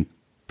enucleation,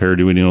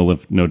 paraduodenal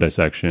lymph node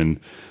dissection.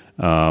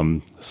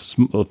 5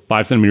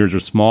 centimeters or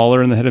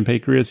smaller in the head and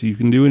pancreas, you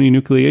can do an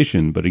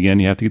enucleation, but again,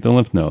 you have to get the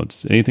lymph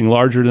nodes. Anything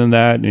larger than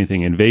that,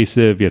 anything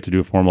invasive, you have to do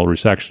a formal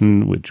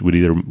resection, which would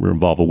either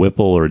involve a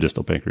Whipple or a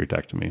distal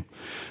pancreatectomy.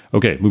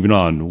 Okay, moving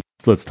on.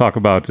 Let's talk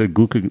about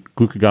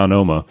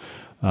glucagonoma.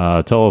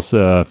 Tell us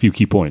a few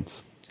key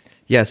points.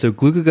 Yeah, so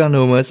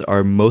glucagonomas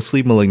are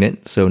mostly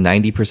malignant, so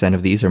 90%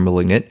 of these are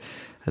malignant.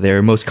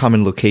 Their most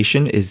common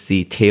location is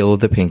the tail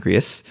of the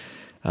pancreas.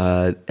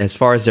 As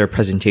far as their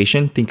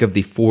presentation, think of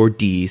the 4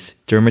 Ds: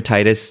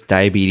 dermatitis,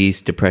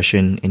 diabetes,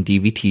 depression, and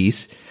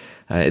DVTs.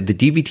 The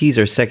DVTs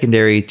are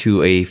secondary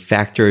to a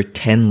factor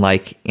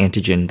 10-like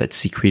antigen that's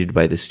secreted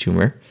by this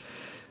tumor.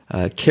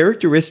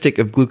 Characteristic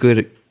of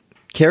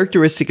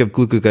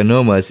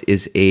glucogenomas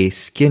is a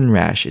skin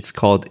rash. It's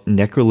called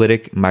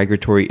necrolytic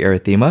migratory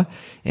erythema.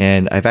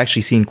 And I've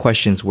actually seen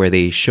questions where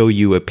they show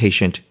you a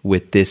patient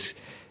with this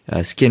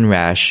skin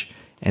rash,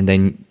 and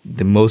then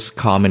the most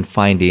common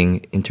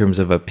finding in terms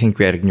of a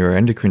pancreatic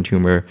neuroendocrine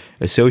tumor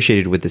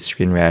associated with the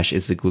skin rash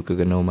is the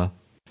glucogenoma.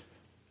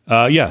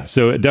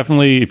 So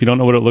definitely, if you don't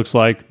know what it looks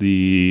like,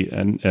 the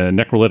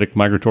necrolytic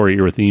migratory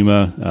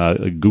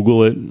erythema,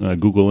 Google it,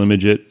 Google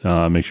image it,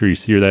 make sure you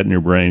sear that in your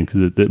brain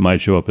because it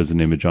might show up as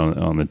an image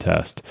on the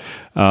test.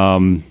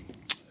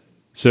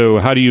 So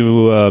how do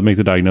you make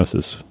the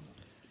diagnosis?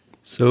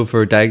 So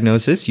for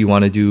diagnosis, you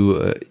want to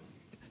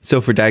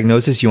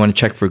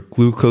check for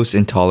glucose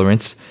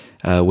intolerance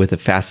with a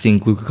fasting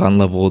glucagon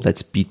level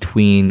that's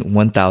between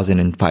 1,000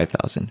 and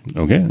 5,000.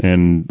 Okay,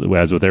 and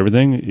as with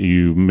everything,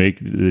 you make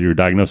your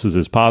diagnosis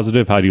is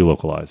positive. How do you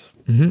localize?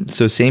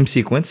 So same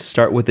sequence.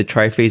 Start with a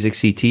triphasic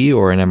CT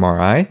or an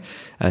MRI.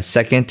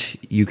 Second,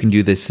 you can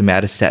do the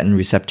somatostatin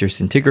receptor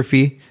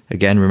scintigraphy.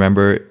 Again,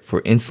 remember,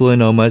 for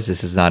insulinomas,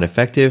 this is not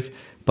effective,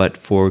 but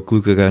for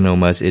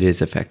glucogenomas, it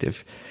is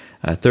effective.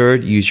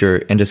 Third, use your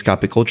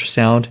endoscopic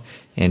ultrasound.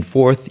 And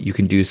fourth, you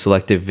can do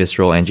selective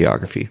visceral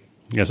angiography.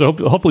 Yeah, so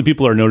hopefully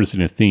people are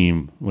noticing a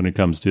theme when it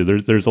comes to,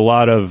 there's a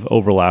lot of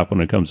overlap when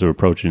it comes to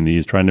approaching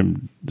these, trying to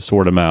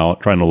sort them out,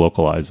 trying to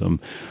localize them.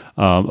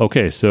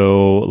 Okay,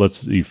 so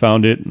you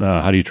found it.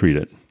 How do you treat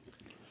it?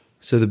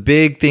 So the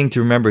big thing to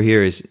remember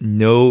here is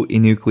no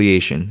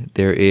enucleation.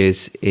 There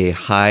is a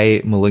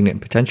high malignant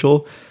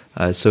potential,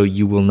 so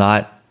you will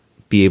not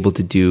be able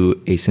to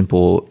do a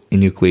simple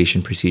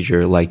enucleation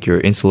procedure like your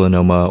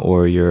insulinoma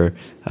or your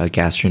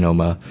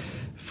gastrinoma.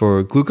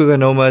 For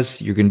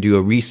glucogenomas, you're going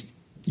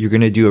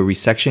to do a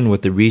resection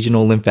with the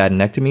regional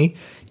lymphadenectomy.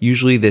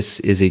 Usually this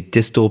is a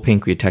distal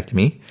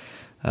pancreatectomy.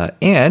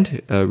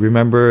 And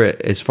remember,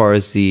 as far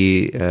as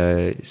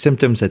the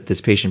symptoms that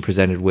this patient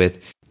presented with,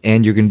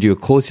 and you're going to do a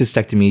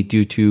cholecystectomy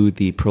due to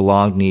the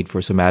prolonged need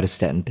for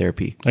somatostatin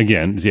therapy.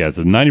 Again, yeah, it's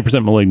a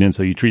 90% malignant,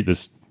 so you treat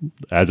this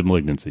as a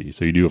malignancy.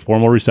 So you do a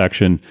formal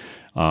resection.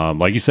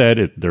 Like you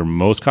said, they're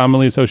most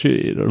commonly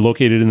associated or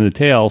located in the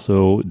tail,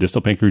 so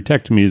distal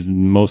pancreatectomy is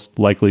most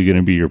likely going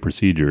to be your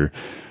procedure.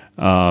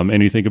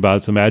 And you think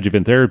about some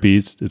adjuvant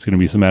therapies, it's going to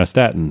be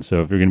somatostatin.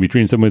 So if you're going to be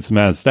treating someone with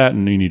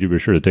somatostatin, you need to be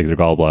sure to take their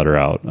gallbladder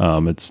out.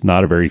 It's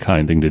not a very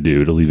kind thing to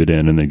do, to leave it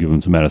in and then give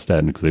them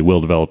somatostatin because they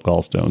will develop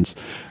gallstones.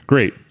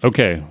 Great.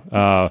 Okay.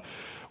 We're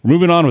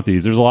moving on with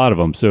these. There's a lot of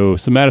them. So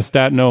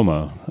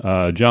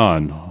somatostatinoma,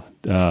 John,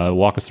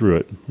 walk us through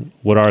it.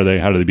 What are they?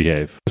 How do they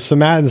behave?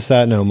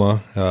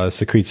 Somatostatinoma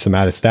secretes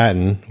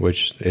somatostatin,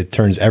 which it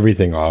turns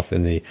everything off,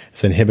 and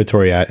it's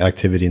inhibitory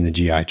activity in the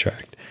GI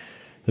tract.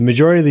 The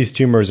majority of these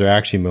tumors are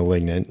actually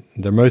malignant.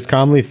 They're most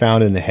commonly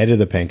found in the head of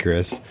the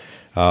pancreas.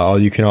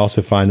 You can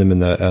also find them in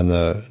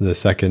the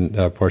second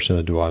portion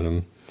of the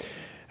duodenum.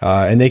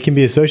 And they can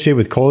be associated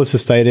with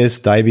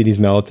cholecystitis, diabetes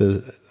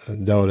mellitus,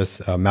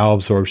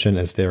 malabsorption,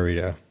 and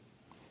steroidea.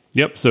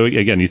 Yep. So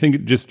again, you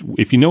think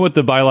if you know what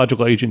the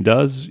biological agent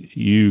does,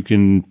 you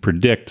can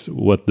predict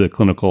what the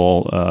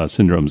clinical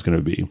syndrome is going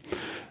to be.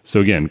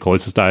 So again,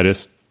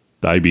 cholecystitis,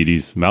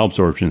 diabetes,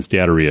 malabsorption,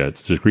 steatorrhea.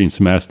 It's secreting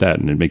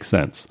somatostatin. It makes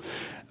sense.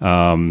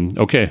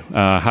 Okay.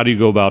 How do you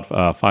go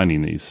about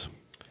finding these?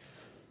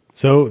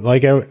 So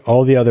like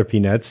all the other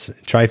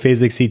PNETs,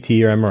 triphasic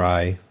CT or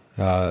MRI,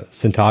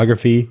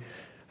 scintigraphy,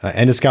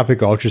 endoscopic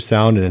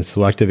ultrasound, and then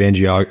selective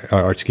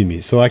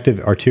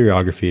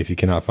arteriography if you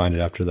cannot find it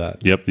after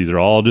that. Yep. These are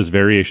all just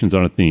variations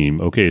on a theme.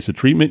 Okay. So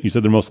treatment, you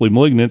said they're mostly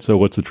malignant. So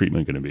what's the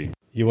treatment going to be?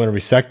 You want to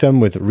resect them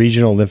with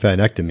regional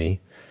lymphadenectomy.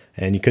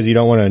 And because you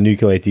don't want to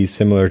enucleate these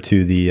similar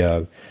to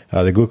the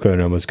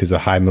glucogenomas because of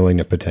high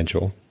malignant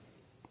potential.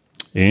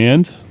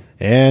 And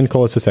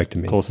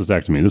cholecystectomy.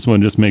 Cholecystectomy. This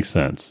one just makes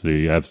sense. So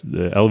you have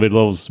elevated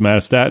levels of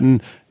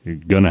somatostatin, you're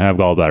going to have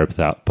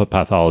gallbladder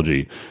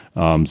pathology.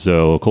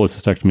 So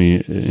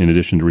cholecystectomy in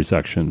addition to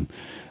resection.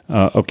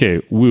 Okay,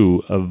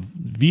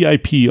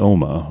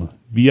 VIPoma.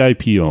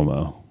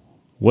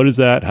 What is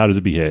that? How does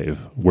it behave?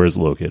 Where is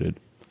it located?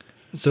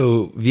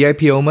 So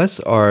VIPomas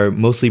are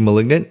mostly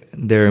malignant.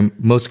 They're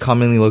most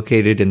commonly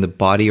located in the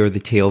body or the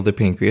tail of the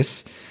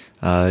pancreas.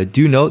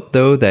 Do note,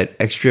 though, that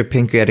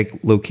extrapancreatic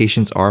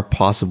locations are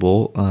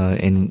possible.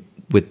 And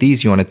with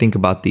these, you want to think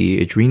about the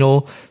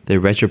adrenal, the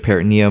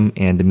retroperitoneum,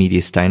 and the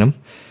mediastinum.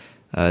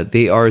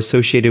 They are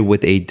associated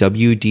with a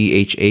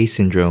WDHA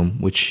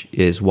syndrome, which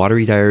is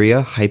watery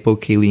diarrhea,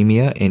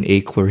 hypokalemia, and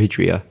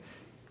achlorhydria.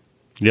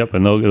 Yep,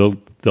 and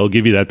they'll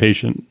give you that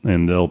patient,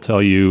 and they'll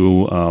tell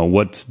you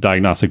what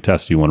diagnostic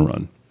test you want to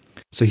run.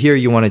 So here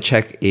you want to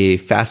check a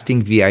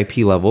fasting VIP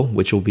level,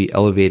 which will be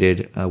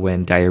elevated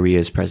when diarrhea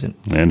is present.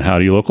 And how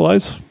do you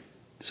localize?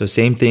 So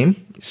same theme.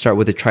 Start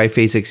with a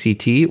triphasic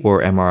CT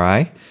or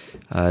MRI.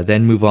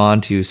 Then move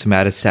on to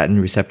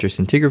somatostatin receptor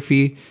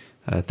scintigraphy.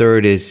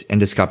 Third is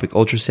endoscopic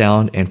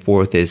ultrasound. And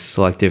fourth is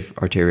selective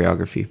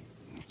arteriography.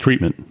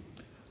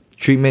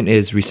 Treatment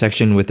is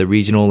resection with a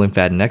regional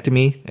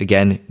lymphadenectomy.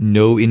 Again,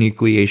 no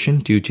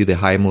enucleation due to the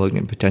high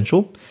malignant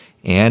potential.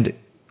 And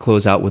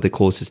close out with a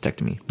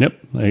cholecystectomy.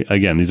 Yep.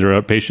 Again, these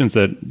are patients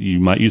that you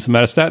might use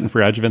somatostatin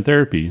for adjuvant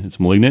therapy. It's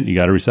malignant. You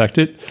got to resect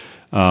it.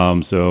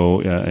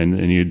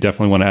 And you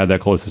definitely want to add that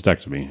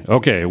cholecystectomy.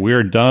 Okay, we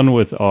are done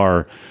with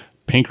our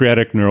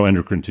pancreatic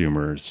neuroendocrine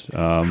tumors.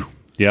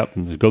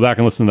 Yep, go back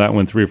and listen to that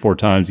one 3 or 4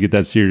 times. Get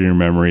that seared in your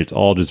memory. It's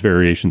all just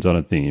variations on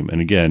a theme. And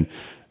again,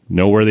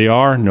 know where they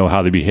are, know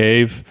how they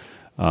behave,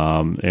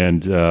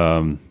 and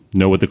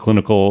know what the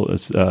clinical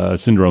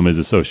syndrome is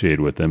associated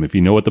with them. If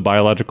you know what the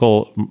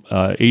biological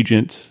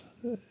agent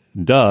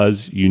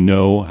does, you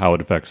know how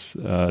it affects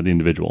the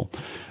individual.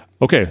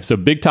 Okay, so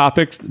big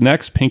topic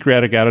next,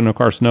 pancreatic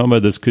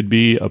adenocarcinoma. This could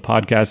be a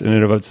podcast in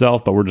and of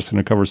itself, but we're just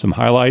going to cover some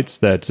highlights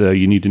that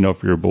you need to know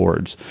for your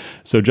boards.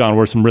 So, John,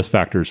 what are some risk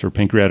factors for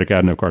pancreatic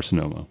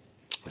adenocarcinoma?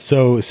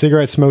 So,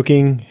 cigarette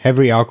smoking,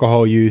 heavy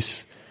alcohol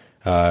use,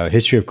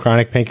 history of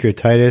chronic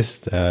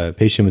pancreatitis,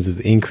 patient with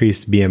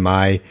increased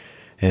BMI,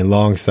 and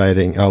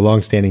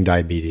long-standing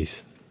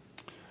diabetes.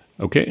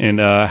 Okay,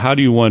 and how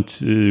do you want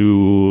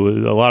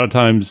to? A lot of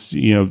times,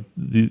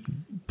 the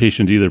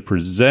patients either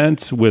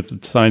present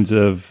with signs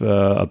of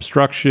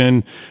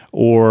obstruction,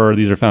 or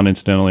these are found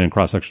incidentally in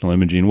cross-sectional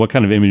imaging. What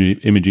kind of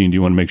imaging do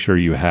you want to make sure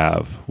you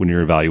have when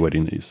you're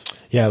evaluating these?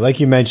 Yeah,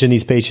 like you mentioned,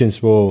 these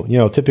patients will,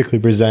 typically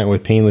present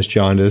with painless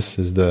jaundice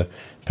as the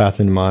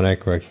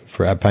pathognomonic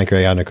for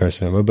pancreatic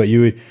adenocarcinoma, but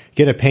you would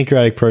get a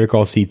pancreatic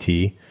protocol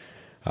CT.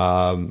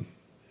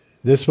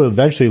 This will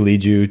eventually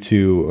lead you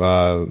to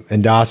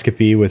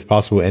endoscopy with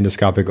possible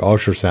endoscopic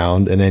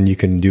ultrasound, and then you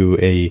can do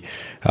a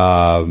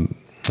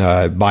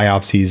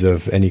biopsies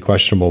of any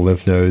questionable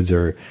lymph nodes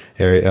or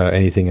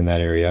anything in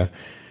that area.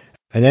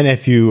 And then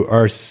if you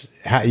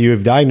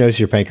have diagnosed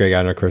your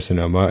pancreatic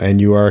adenocarcinoma and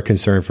you are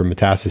concerned for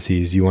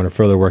metastases, you want to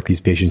further work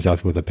these patients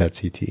out with a PET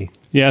CT.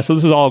 Yeah, so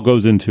this all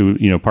goes into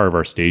part of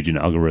our staging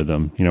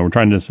algorithm. We're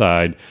trying to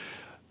decide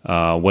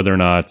whether or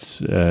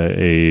not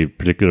a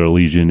particular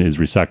lesion is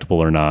resectable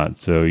or not.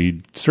 So you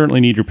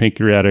certainly need your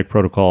pancreatic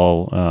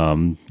protocol,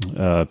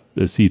 a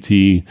CT.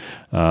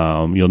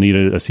 You'll need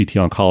a CT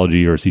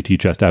oncology or a CT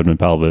chest, abdomen,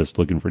 pelvis,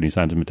 looking for any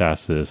signs of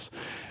metastasis.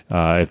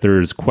 If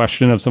there's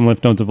question of some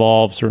lymph nodes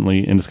involved,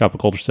 certainly endoscopic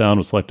ultrasound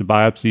with selective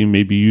biopsy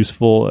may be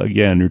useful.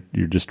 Again,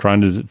 you're just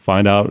trying to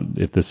find out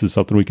if this is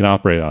something we can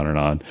operate on or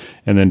not.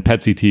 And then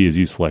PET CT is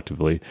used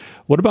selectively.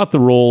 What about the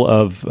role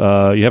of,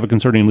 you have a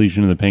concerning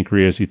lesion in the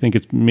pancreas, you think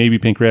it's maybe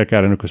pancreatic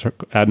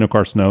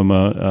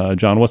adenocarcinoma.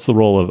 John, what's the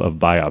role of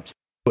biopsy?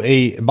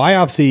 A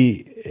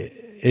biopsy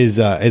is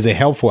a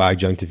helpful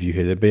adjunct if you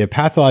hit it, but a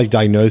pathologic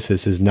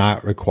diagnosis is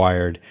not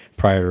required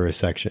prior to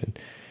resection.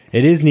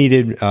 It is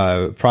needed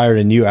prior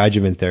to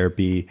neoadjuvant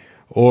therapy,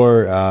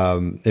 or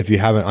if you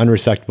have an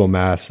unresectable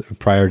mass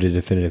prior to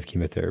definitive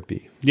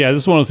chemotherapy. Yeah,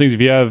 this is one of those things.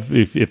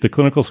 If the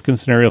clinical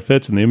scenario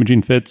fits and the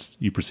imaging fits,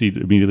 you proceed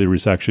immediately to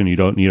resection. You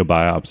don't need a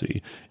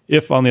biopsy.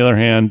 If, on the other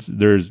hand,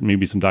 there's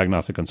maybe some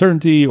diagnostic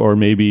uncertainty, or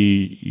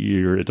maybe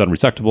it's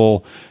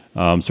unresectable,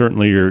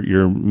 certainly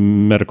your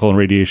medical and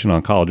radiation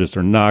oncologists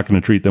are not going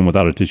to treat them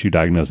without a tissue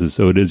diagnosis,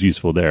 so it is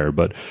useful there.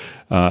 But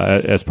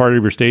as part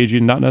of your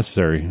staging, not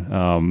necessary.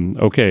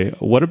 Okay,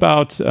 what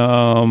about,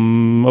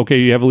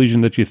 you have a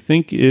lesion that you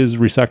think is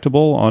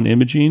resectable on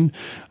imaging.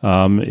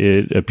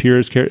 It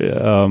appears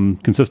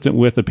consistent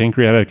with a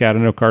pancreatic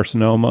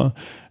adenocarcinoma.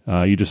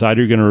 You decide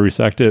you're going to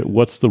resect it.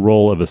 What's the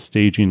role of a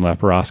staging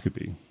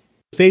laparoscopy?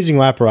 Staging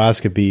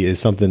laparoscopy is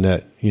something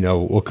that,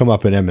 will come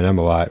up in M&M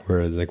a lot,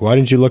 where like, why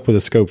didn't you look with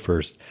a scope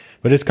first?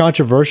 But it's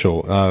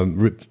controversial.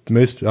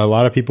 A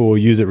lot of people will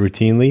use it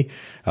routinely.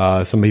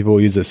 Some people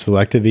will use it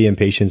selectively in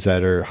patients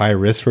that are high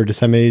risk for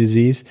disseminated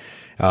disease.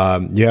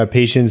 You have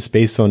patients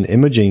based on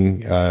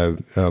imaging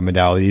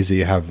modalities that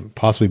you have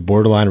possibly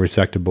borderline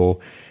resectable,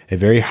 a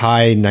very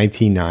high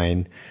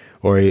 19-9,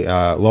 or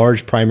a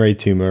large primary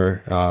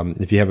tumor,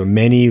 if you have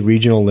many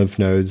regional lymph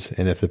nodes,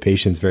 and if the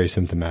patient's very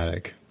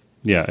symptomatic.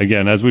 Yeah,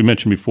 again, as we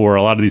mentioned before,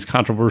 a lot of these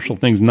controversial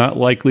things not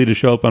likely to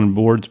show up on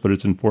boards, but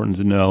it's important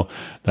to know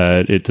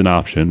that it's an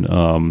option,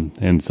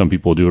 and some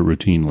people do it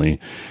routinely.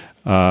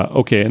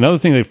 Okay, another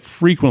thing that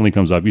frequently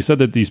comes up, you said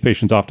that these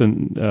patients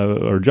often,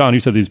 or John, you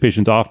said these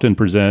patients often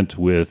present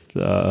with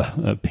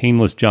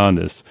painless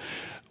jaundice.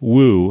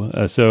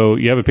 So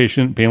you have a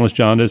patient, painless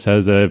jaundice,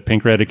 has a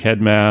pancreatic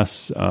head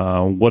mass.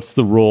 What's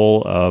the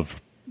role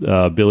of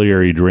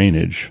biliary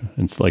drainage?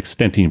 It's like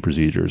stenting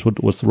procedures.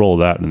 What's the role of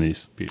that in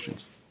these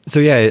patients? So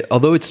yeah,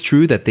 although it's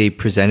true that they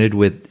presented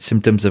with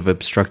symptoms of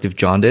obstructive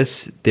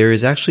jaundice, there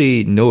is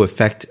actually no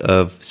effect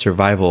of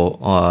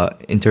survival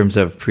in terms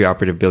of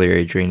preoperative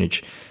biliary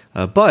drainage.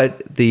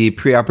 But the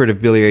preoperative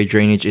biliary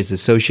drainage is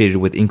associated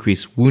with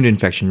increased wound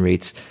infection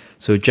rates.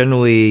 So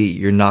generally,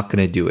 you're not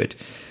going to do it.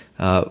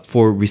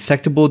 For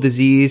resectable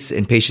disease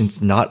in patients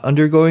not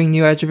undergoing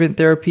neoadjuvant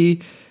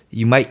therapy,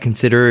 you might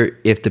consider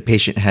if the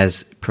patient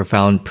has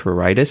profound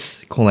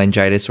pruritus,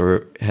 cholangitis,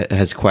 or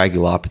has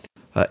coagulopathy.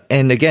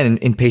 And again,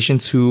 in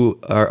patients who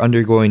are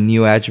undergoing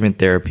neoadjuvant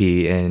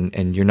therapy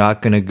and you're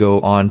not going to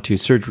go on to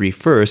surgery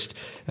first,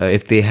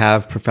 if they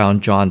have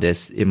profound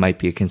jaundice, it might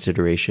be a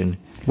consideration.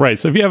 Right.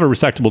 So if you have a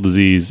resectable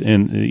disease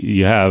and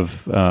you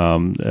have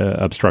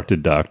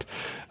obstructed duct,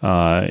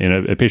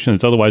 in a patient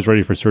that's otherwise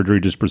ready for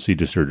surgery, just proceed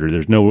to surgery.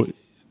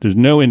 There's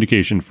no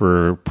indication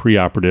for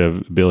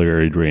preoperative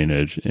biliary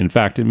drainage. In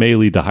fact, it may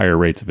lead to higher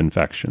rates of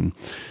infection.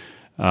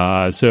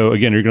 So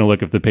again, you're going to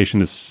look if the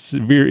patient is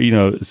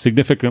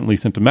significantly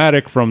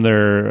symptomatic from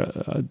their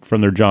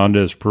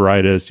jaundice,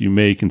 pruritus. You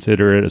may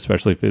consider it,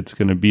 especially if it's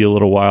going to be a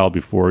little while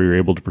before you're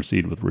able to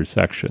proceed with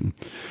resection.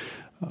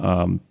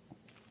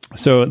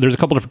 So there's a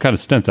couple different kind of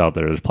stents out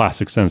there. There's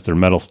plastic stents, there are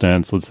metal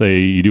stents. Let's say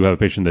you do have a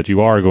patient that you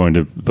are going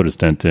to put a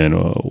stent in.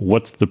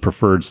 What's the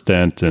preferred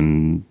stent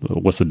and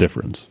what's the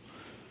difference?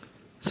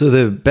 So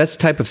the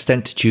best type of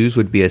stent to choose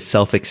would be a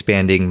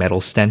self-expanding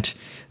metal stent.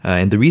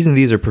 And the reason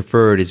these are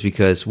preferred is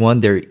because,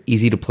 one, they're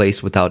easy to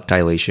place without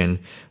dilation,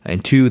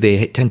 and two,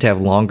 they tend to have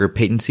longer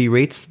patency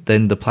rates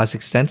than the plastic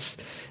stents,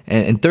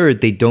 and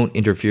third, they don't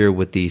interfere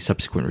with the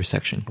subsequent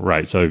resection.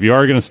 Right. So if you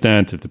are going to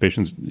stent, if the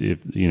patient's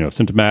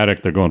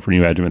symptomatic, they're going for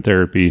neoadjuvant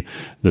therapy,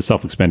 the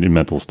self-expanding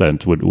metal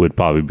stent would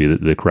probably be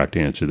the correct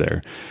answer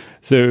there.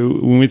 So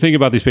when we think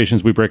about these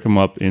patients, we break them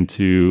up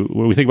into,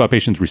 when we think about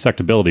patients'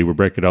 resectability, we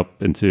break it up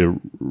into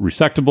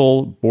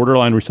resectable,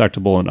 borderline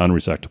resectable, and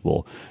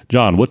unresectable.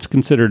 John, what's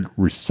considered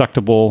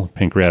resectable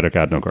pancreatic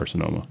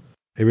adenocarcinoma?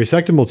 A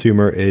resectable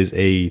tumor is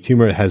a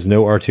tumor that has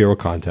no arterial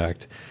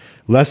contact,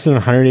 less than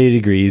 180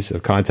 degrees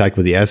of contact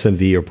with the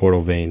SMV or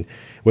portal vein,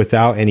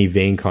 without any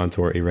vein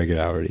contour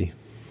irregularity.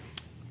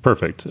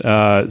 Perfect.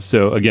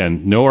 So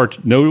again, no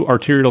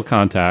arterial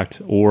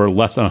contact or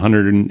less than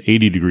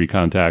 180 degree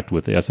contact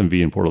with the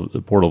SMV and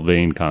portal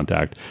vein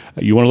contact.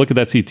 You want to look at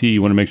that CT.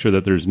 You want to make sure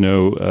that there's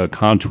no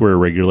contour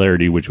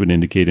irregularity, which would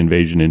indicate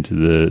invasion into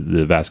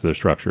the vascular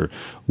structure.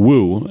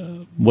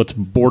 What's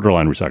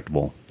borderline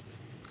resectable?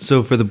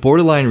 So for the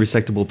borderline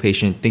resectable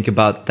patient, think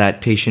about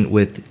that patient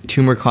with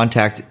tumor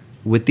contact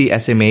with the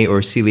SMA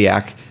or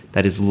celiac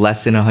that is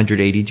less than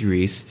 180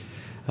 degrees.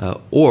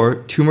 Or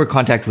tumor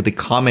contact with the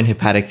common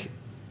hepatic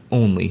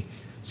only,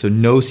 so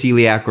no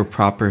celiac or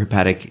proper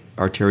hepatic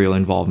arterial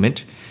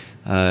involvement,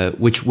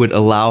 which would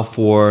allow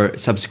for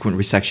subsequent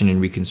resection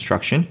and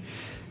reconstruction.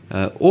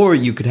 Or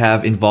you could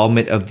have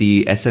involvement of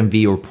the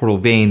SMV or portal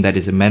vein that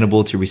is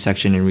amenable to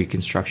resection and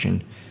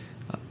reconstruction.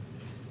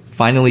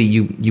 Finally,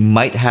 you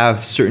might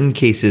have certain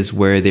cases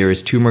where there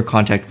is tumor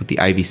contact with the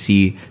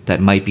IVC that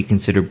might be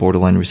considered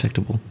borderline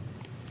resectable.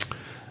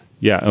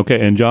 Yeah, okay.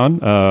 And John,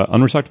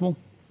 unresectable?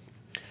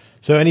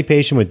 So any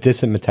patient with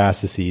distant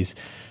metastases,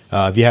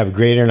 if you have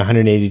greater than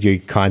 180 degree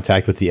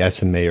contact with the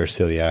SMA or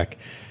celiac,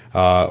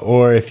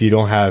 or if you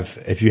have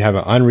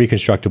an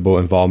unreconstructible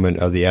involvement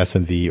of the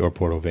SMV or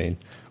portal vein,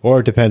 or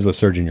it depends what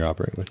surgeon you're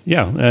operating with.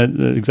 Yeah,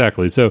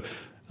 exactly. So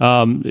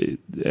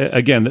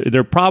again,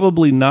 they're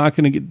probably not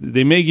going to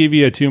they may give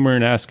you a tumor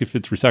and ask if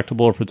it's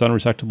resectable or if it's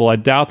unresectable. I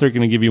doubt they're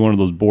going to give you one of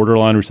those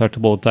borderline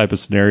resectable type of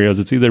scenarios.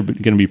 It's either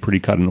going to be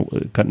pretty cut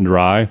and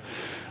dry.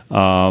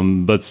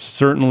 But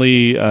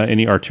certainly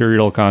any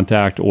arterial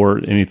contact or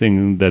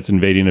anything that's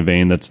invading a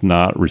vein that's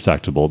not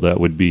resectable, that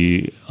would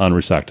be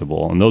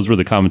unresectable. And those were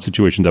the common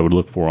situations I would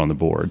look for on the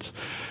boards.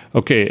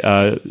 Okay,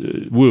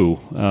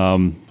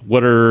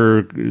 what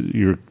are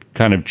your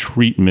kind of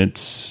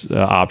treatment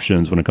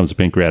options when it comes to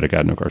pancreatic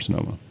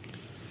adenocarcinoma?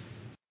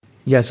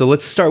 Yeah, so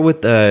let's start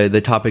with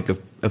the topic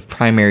of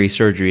primary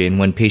surgery and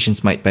when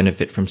patients might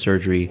benefit from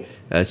surgery.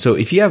 So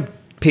if you have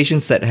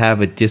patients that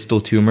have a distal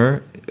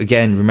tumor,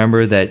 again,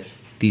 remember that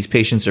these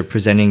patients are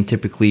presenting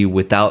typically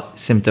without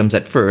symptoms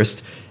at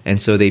first,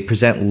 and so they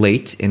present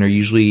late and are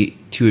usually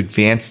too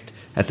advanced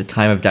at the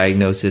time of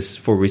diagnosis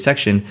for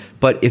resection.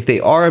 But if they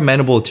are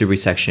amenable to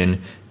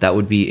resection, that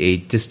would be a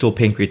distal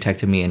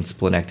pancreatectomy and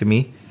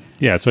splenectomy.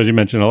 Yeah, so as you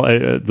mentioned,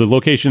 the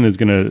location is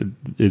going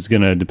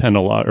to depend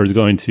a lot, or is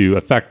going to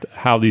affect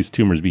how these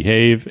tumors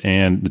behave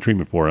and the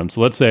treatment for them.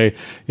 So let's say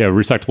you have a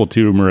resectable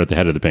tumor at the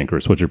head of the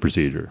pancreas. What's your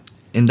procedure?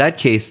 In that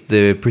case,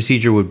 the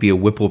procedure would be a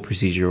Whipple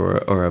procedure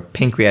or a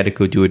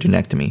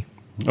pancreaticoduodenectomy.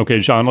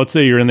 Okay, Sean, let's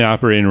say you're in the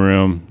operating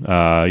room.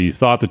 You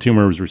thought the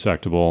tumor was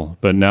resectable,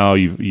 but now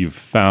you've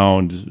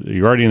found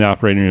you're already in the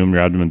operating room,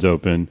 your abdomen's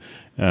open,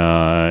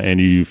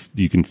 and you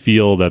can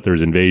feel that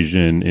there's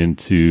invasion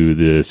into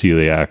the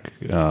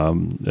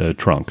celiac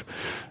trunk.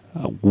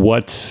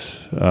 What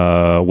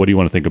do you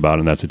want to think about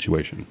in that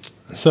situation?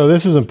 So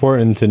this is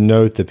important to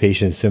note the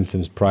patient's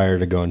symptoms prior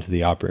to going to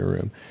the operating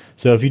room.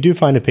 So if you do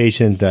find a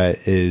patient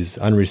that is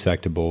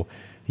unresectable,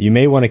 you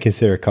may want to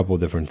consider a couple of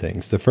different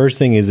things. The first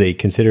thing is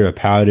consider a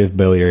palliative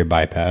biliary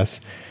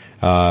bypass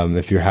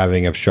if you're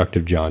having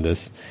obstructive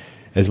jaundice,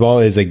 as well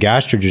as a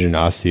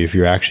gastroduodenoscopy if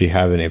you're actually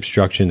having an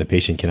obstruction the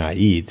patient cannot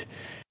eat.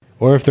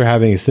 Or if they're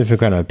having a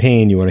significant kind of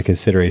pain, you want to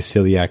consider a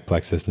celiac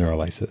plexus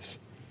neurolysis.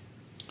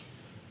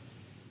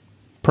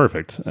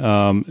 Perfect.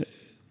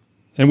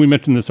 And we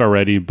mentioned this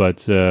already,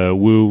 but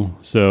woo.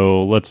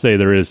 So let's say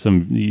there is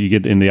you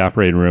get in the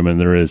operating room and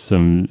there is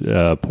some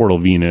portal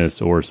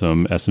venous or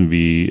some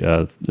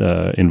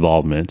SMV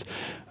involvement.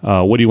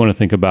 What do you want to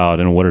think about,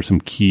 and what are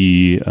some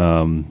key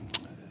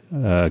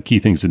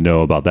things to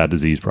know about that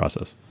disease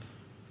process?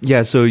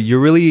 Yeah, so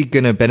you're really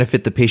going to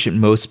benefit the patient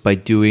most by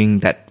doing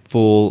that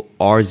full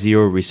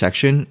R0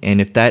 resection. And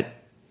if that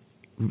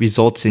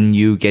results in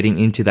you getting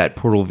into that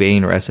portal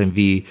vein or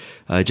SMV,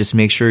 just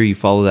make sure you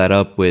follow that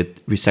up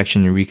with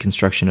resection and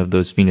reconstruction of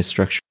those venous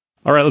structures.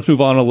 All right, let's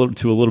move on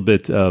to a little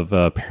bit of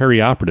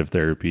perioperative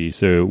therapy.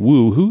 So,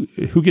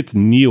 who gets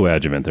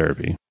neoadjuvant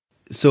therapy?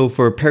 So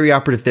for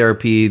perioperative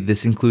therapy,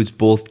 this includes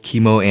both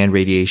chemo and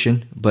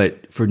radiation.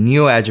 But for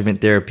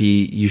neoadjuvant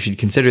therapy, you should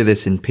consider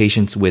this in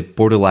patients with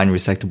borderline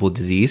resectable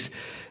disease.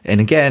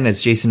 And again,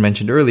 as Jason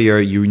mentioned earlier,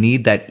 you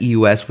need that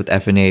EUS with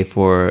FNA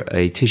for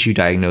a tissue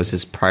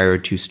diagnosis prior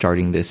to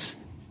starting this.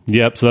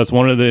 Yep. So that's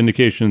one of the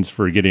indications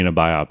for getting a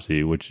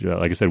biopsy, which,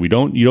 like I said, you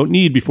don't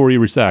need before you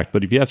resect.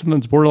 But if you have something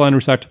that's borderline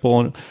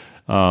resectable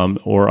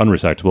or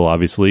unresectable,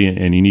 obviously,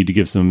 and you need to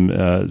give some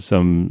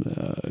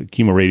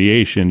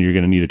chemoradiation, you're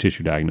going to need a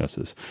tissue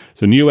diagnosis.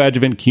 So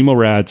neoadjuvant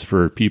chemorads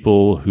for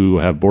people who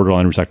have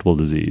borderline resectable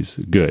disease.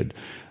 Good.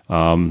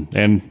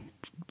 And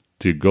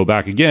to go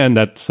back again,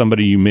 that's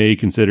somebody you may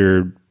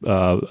consider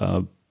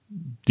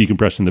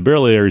decompressing the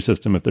biliary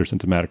system if they're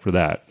symptomatic for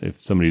that,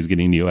 if somebody who's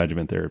getting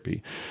neoadjuvant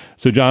therapy.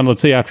 So John, let's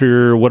say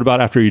what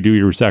about after you do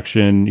your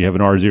resection, you have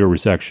an R0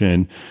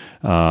 resection,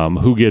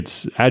 who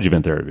gets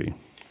adjuvant therapy?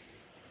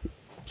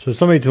 So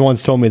somebody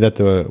once told me that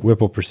the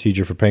Whipple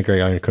procedure for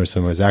pancreatic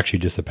adenocarcinoma is actually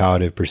just a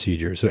palliative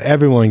procedure. So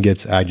everyone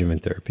gets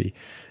adjuvant therapy.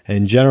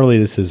 And generally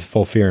this is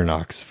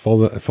FOLFIRINOX,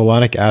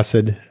 folinic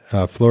acid,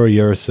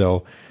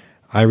 fluorouracil,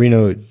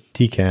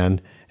 irinotecan,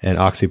 and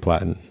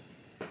oxaliplatin.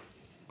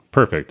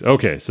 Perfect.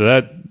 Okay,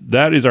 so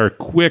that is our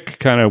quick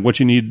kind of what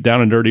you need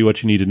down and dirty,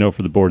 what you need to know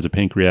for the boards of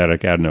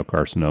pancreatic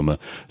adenocarcinoma.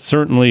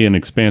 Certainly an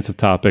expansive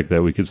topic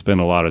that we could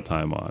spend a lot of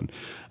time on.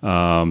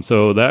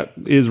 So that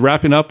is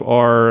wrapping up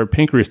our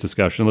pancreas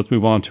discussion. Let's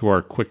move on to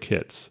our quick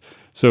hits.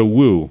 So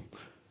woo.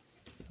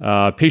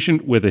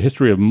 Patient with a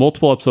history of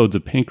multiple episodes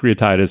of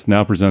pancreatitis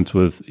now presents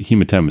with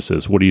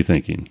hematemesis. What are you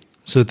thinking?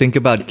 So think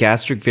about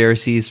gastric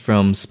varices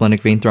from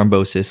splenic vein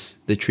thrombosis.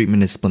 The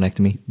treatment is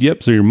splenectomy.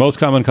 Yep. So your most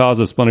common cause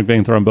of splenic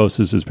vein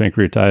thrombosis is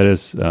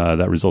pancreatitis.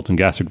 That results in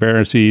gastric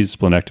varices.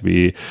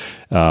 Splenectomy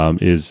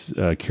is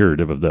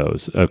curative of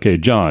those. Okay,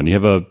 John, you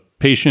have a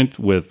patient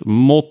with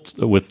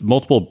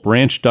multiple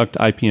branch duct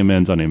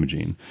IPMNs on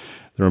imaging.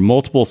 There are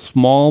multiple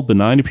small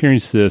benign appearing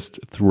cysts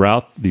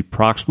throughout the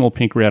proximal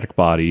pancreatic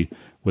body,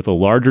 with a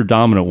larger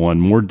dominant one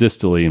more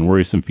distally and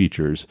worrisome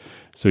features.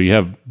 So you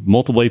have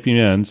multiple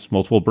APMNs,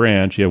 multiple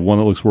branch, you have one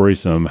that looks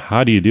worrisome.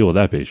 How do you deal with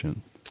that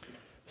patient?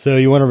 So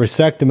you want to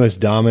resect the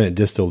most dominant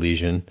distal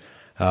lesion,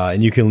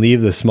 and you can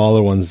leave the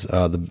smaller ones,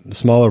 the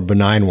smaller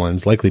benign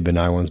ones, likely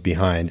benign ones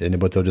behind,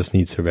 but they'll just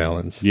need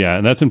surveillance. Yeah,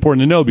 and that's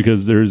important to know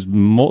because there's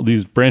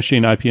these branched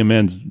chain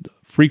IPMNs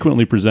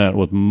frequently present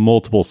with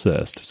multiple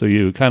cysts. So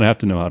you kind of have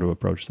to know how to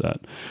approach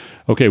that.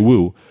 Okay,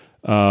 woo.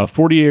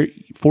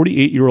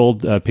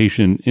 48-year-old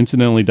patient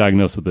incidentally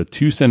diagnosed with a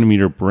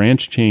 2-centimeter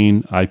branch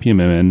chain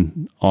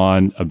IPMN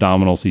on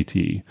abdominal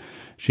CT.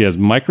 She has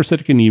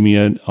microcytic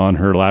anemia on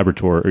her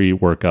laboratory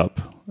workup.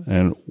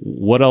 And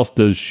what else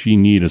does she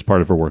need as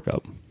part of her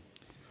workup?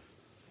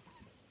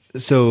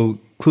 So,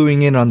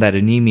 cluing in on that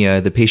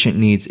anemia, the patient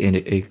needs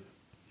a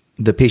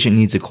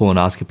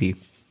colonoscopy.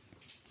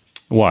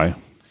 Why?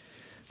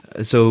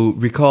 So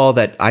recall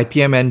that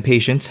IPMN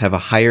patients have a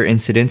higher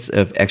incidence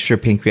of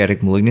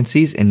extrapancreatic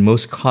malignancies, and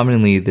most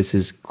commonly this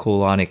is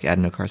colonic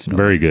adenocarcinoma.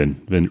 Very good.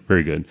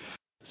 Very good.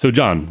 So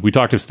John, we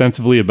talked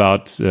extensively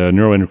about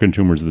neuroendocrine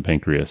tumors of the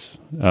pancreas.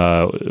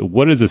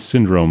 What is a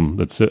syndrome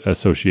that's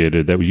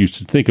associated that you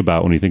should think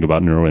about when you think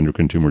about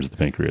neuroendocrine tumors of the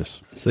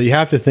pancreas? So you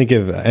have to think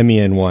of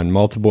MEN1,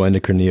 multiple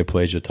endocrine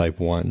neoplasia type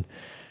 1.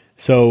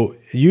 So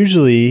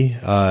usually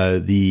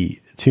the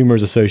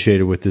tumors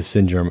associated with this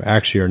syndrome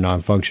actually are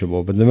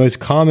non-functional, but the most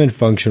common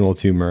functional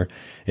tumor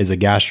is a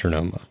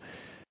gastronoma.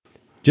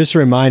 Just a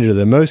reminder,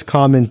 the most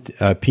common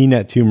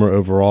PNET tumor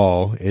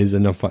overall is a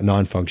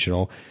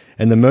non-functional,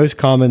 and the most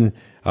common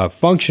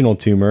functional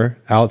tumor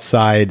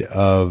outside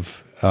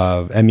of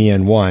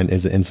MEN1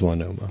 is an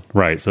insulinoma.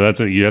 Right. So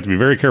you have to be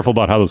very careful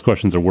about how those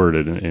questions are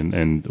worded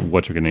and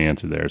what you're going to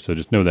answer there. So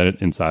just know that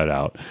inside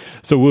out.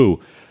 So woo.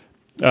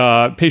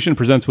 Patient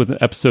presents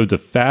with episodes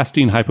of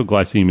fasting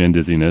hypoglycemia and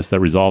dizziness that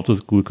resolved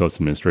with glucose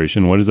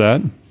administration. What is that?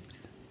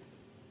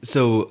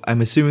 So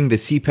I'm assuming the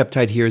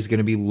C-peptide here is going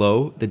to be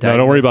low. No,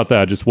 don't worry about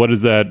that. Just what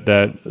is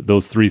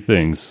those three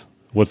things?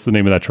 What's the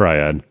name of that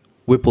triad?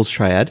 Whipple's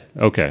triad.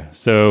 Okay.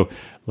 So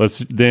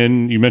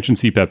you mentioned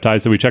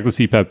C-peptide. So we check the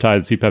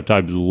C-peptide. The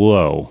C-peptide is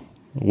low.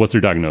 What's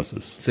their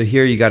diagnosis? So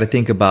here you got to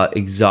think about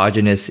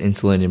exogenous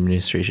insulin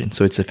administration.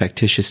 So it's a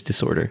factitious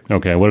disorder.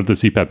 Okay. What if the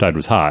C-peptide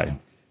was high?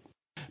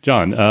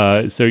 John,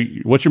 so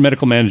what's your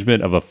medical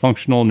management of a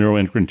functional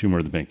neuroendocrine tumor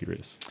of the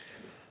pancreas?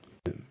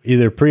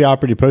 Either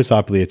preoperatively,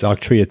 postoperatively, it's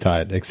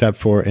octreotide, except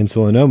for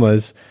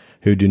insulinomas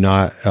who do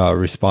not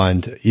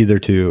respond to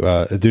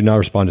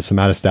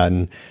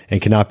somatostatin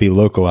and cannot be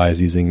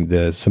localized using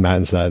the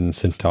somatostatin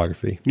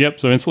scintigraphy. Yep.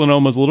 So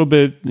insulinoma is a little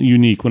bit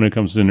unique when it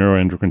comes to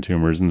neuroendocrine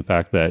tumors, in the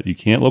fact that you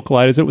can't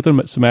localize it with a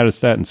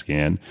somatostatin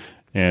scan.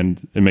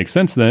 And it makes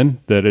sense then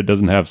that it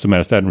doesn't have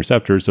somatostatin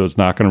receptors, so it's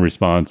not going to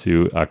respond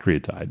to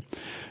octreotide.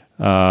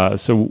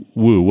 So,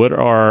 Wu, what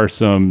are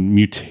some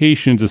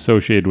mutations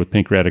associated with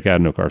pancreatic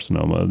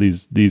adenocarcinoma?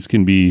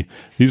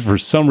 These for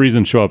some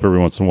reason show up every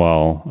once in a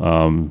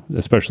while,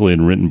 especially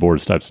in written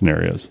boards type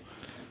scenarios.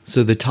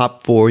 So the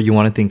top 4 you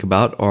want to think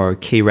about are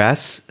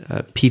KRAS,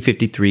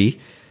 P53,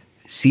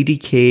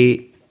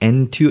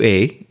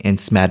 CDKN2A, and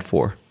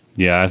SMAD4.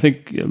 Yeah, I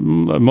think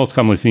most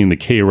commonly seen the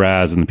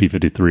KRAS and the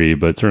P53,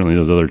 but certainly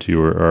those other two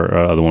are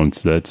other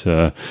ones that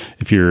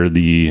if you're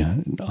the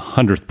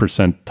 100th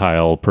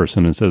percentile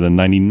person instead of the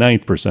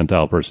 99th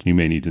percentile person, you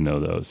may need to know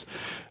those.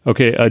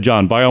 Okay,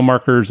 John,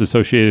 biomarkers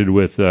associated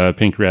with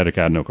pancreatic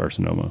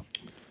adenocarcinoma.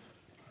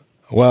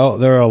 Well,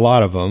 there are a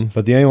lot of them,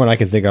 but the only one I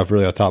can think of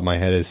really off the top of my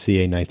head is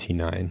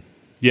CA19-9.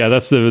 Yeah,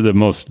 that's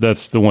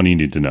that's the one you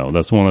need to know.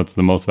 That's the one that's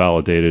the most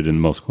validated and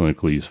most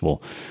clinically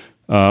useful.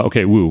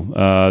 Okay, Wu.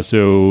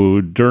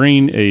 So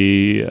during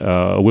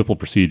a Whipple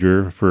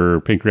procedure for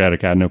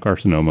pancreatic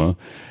adenocarcinoma,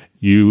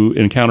 you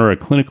encounter a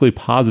clinically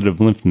positive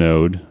lymph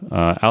node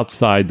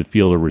outside the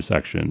field of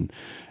resection.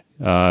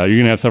 You're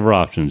going to have several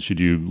options.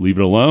 Should you leave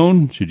it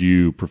alone? Should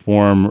you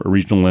perform a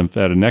regional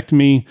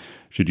lymphadenectomy?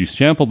 Should you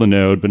sample the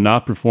node but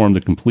not perform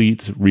the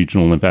complete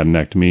regional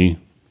lymphadenectomy?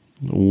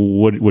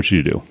 What should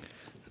you do?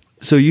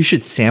 So you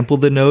should sample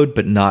the node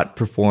but not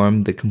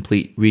perform the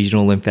complete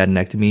regional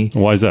lymphadenectomy.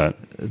 Why is that?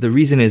 The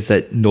reason is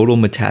that nodal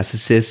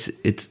metastasis,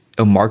 it's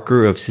a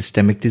marker of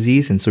systemic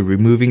disease, and so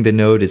removing the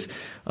node is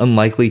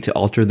unlikely to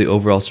alter the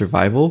overall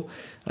survival.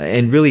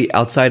 And really,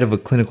 outside of a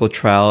clinical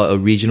trial, a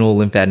regional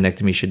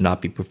lymphadenectomy should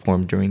not be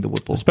performed during the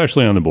Whipple.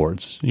 Especially on the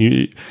boards.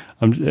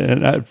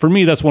 For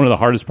me, that's one of the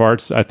hardest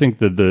parts. I think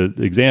that the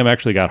exam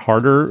actually got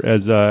harder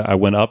as I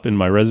went up in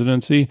my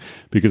residency,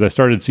 because I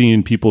started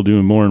seeing people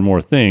doing more and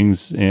more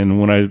things.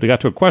 And when I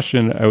got to a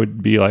question, I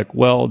would be like,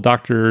 well,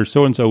 Dr.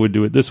 So-and-so would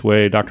do it this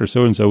way. Dr.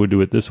 So-and-so would do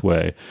it this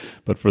way.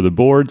 But for the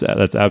boards,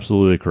 that's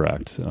absolutely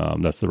correct.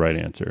 That's the right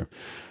answer.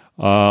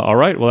 All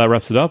right. Well, that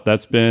wraps it up.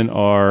 That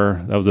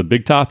was a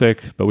big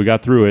topic, but we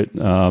got through it.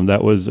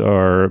 That was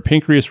our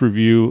pancreas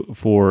review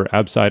for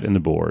ABSITE and the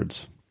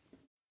boards.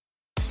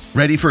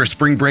 Ready for a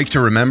spring break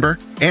to remember?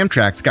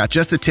 Amtrak's got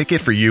just the ticket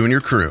for you and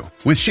your crew.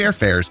 With share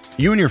fares,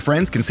 you and your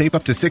friends can save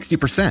up to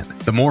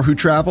 60%. The more who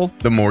travel,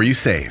 the more you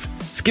save.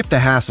 Skip the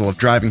hassle of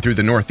driving through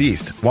the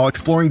Northeast while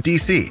exploring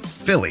D.C.,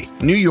 Philly,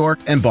 New York,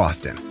 and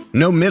Boston.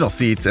 No middle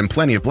seats and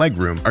plenty of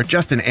legroom are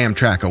just an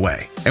Amtrak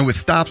away. And with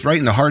stops right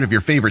in the heart of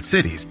your favorite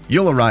cities,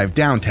 you'll arrive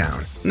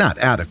downtown, not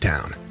out of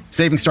town.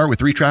 Savings start with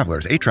 3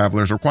 travelers. 8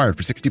 travelers required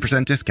for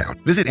 60%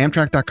 discount. Visit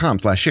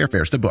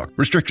Amtrak.com/sharefares to book.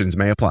 Restrictions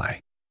may apply.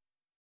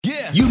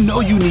 Yeah. You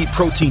know you need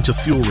protein to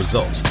fuel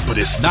results, but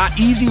it's not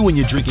easy when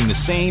you're drinking the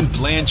same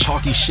bland,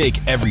 chalky shake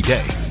every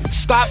day.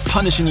 Stop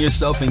punishing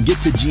yourself and get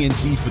to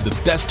GNC for the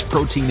best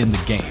protein in the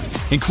game,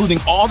 including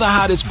all the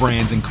hottest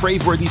brands and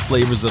crave-worthy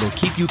flavors that'll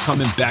keep you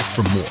coming back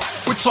for more.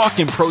 We're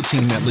talking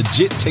protein that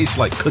legit tastes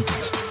like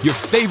cookies, your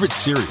favorite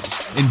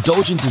cereals,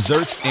 indulgent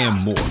desserts, and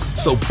more.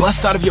 So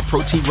bust out of your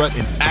protein rut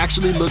and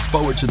actually look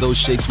forward to those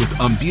shakes with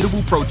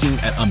unbeatable protein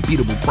at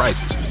unbeatable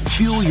prices.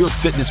 Fuel your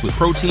fitness with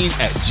protein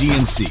at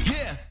GNC.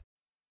 Yeah.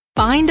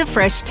 Find a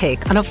fresh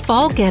take on a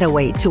fall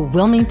getaway to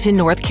Wilmington,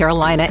 North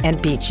Carolina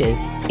and beaches.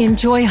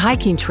 Enjoy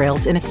hiking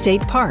trails in a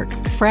state park,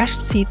 fresh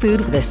seafood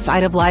with a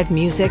side of live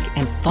music,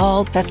 and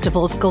fall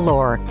festivals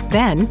galore.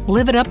 Then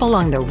live it up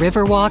along the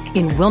Riverwalk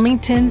in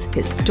Wilmington's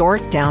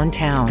historic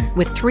downtown.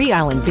 With 3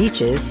 island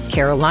beaches,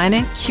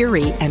 Carolina,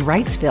 Curie, and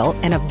Wrightsville,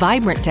 and a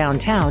vibrant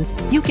downtown,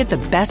 you get the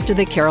best of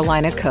the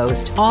Carolina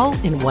coast, all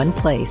in one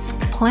place.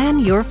 Plan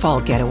your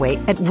fall getaway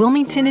at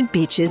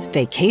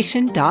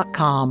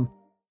WilmingtonandBeachesVacation.com.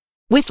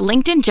 With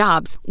LinkedIn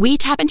Jobs, we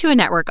tap into a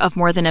network of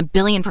more than 1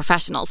 billion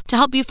professionals to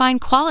help you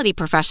find quality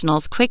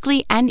professionals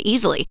quickly and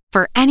easily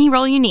for any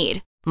role you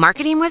need.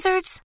 Marketing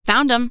wizards?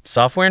 Found them.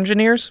 Software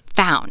engineers?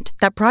 Found.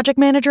 That project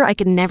manager I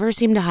could never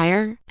seem to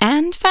hire?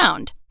 And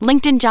found.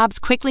 LinkedIn Jobs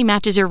quickly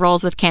matches your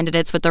roles with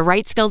candidates with the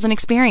right skills and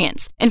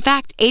experience. In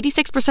fact,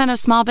 86% of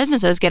small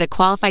businesses get a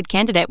qualified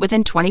candidate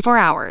within 24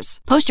 hours.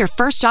 Post your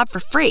first job for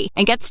free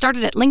and get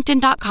started at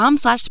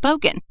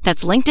linkedin.com/spoken.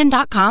 That's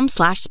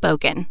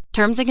linkedin.com/spoken.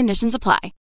 Terms and conditions apply.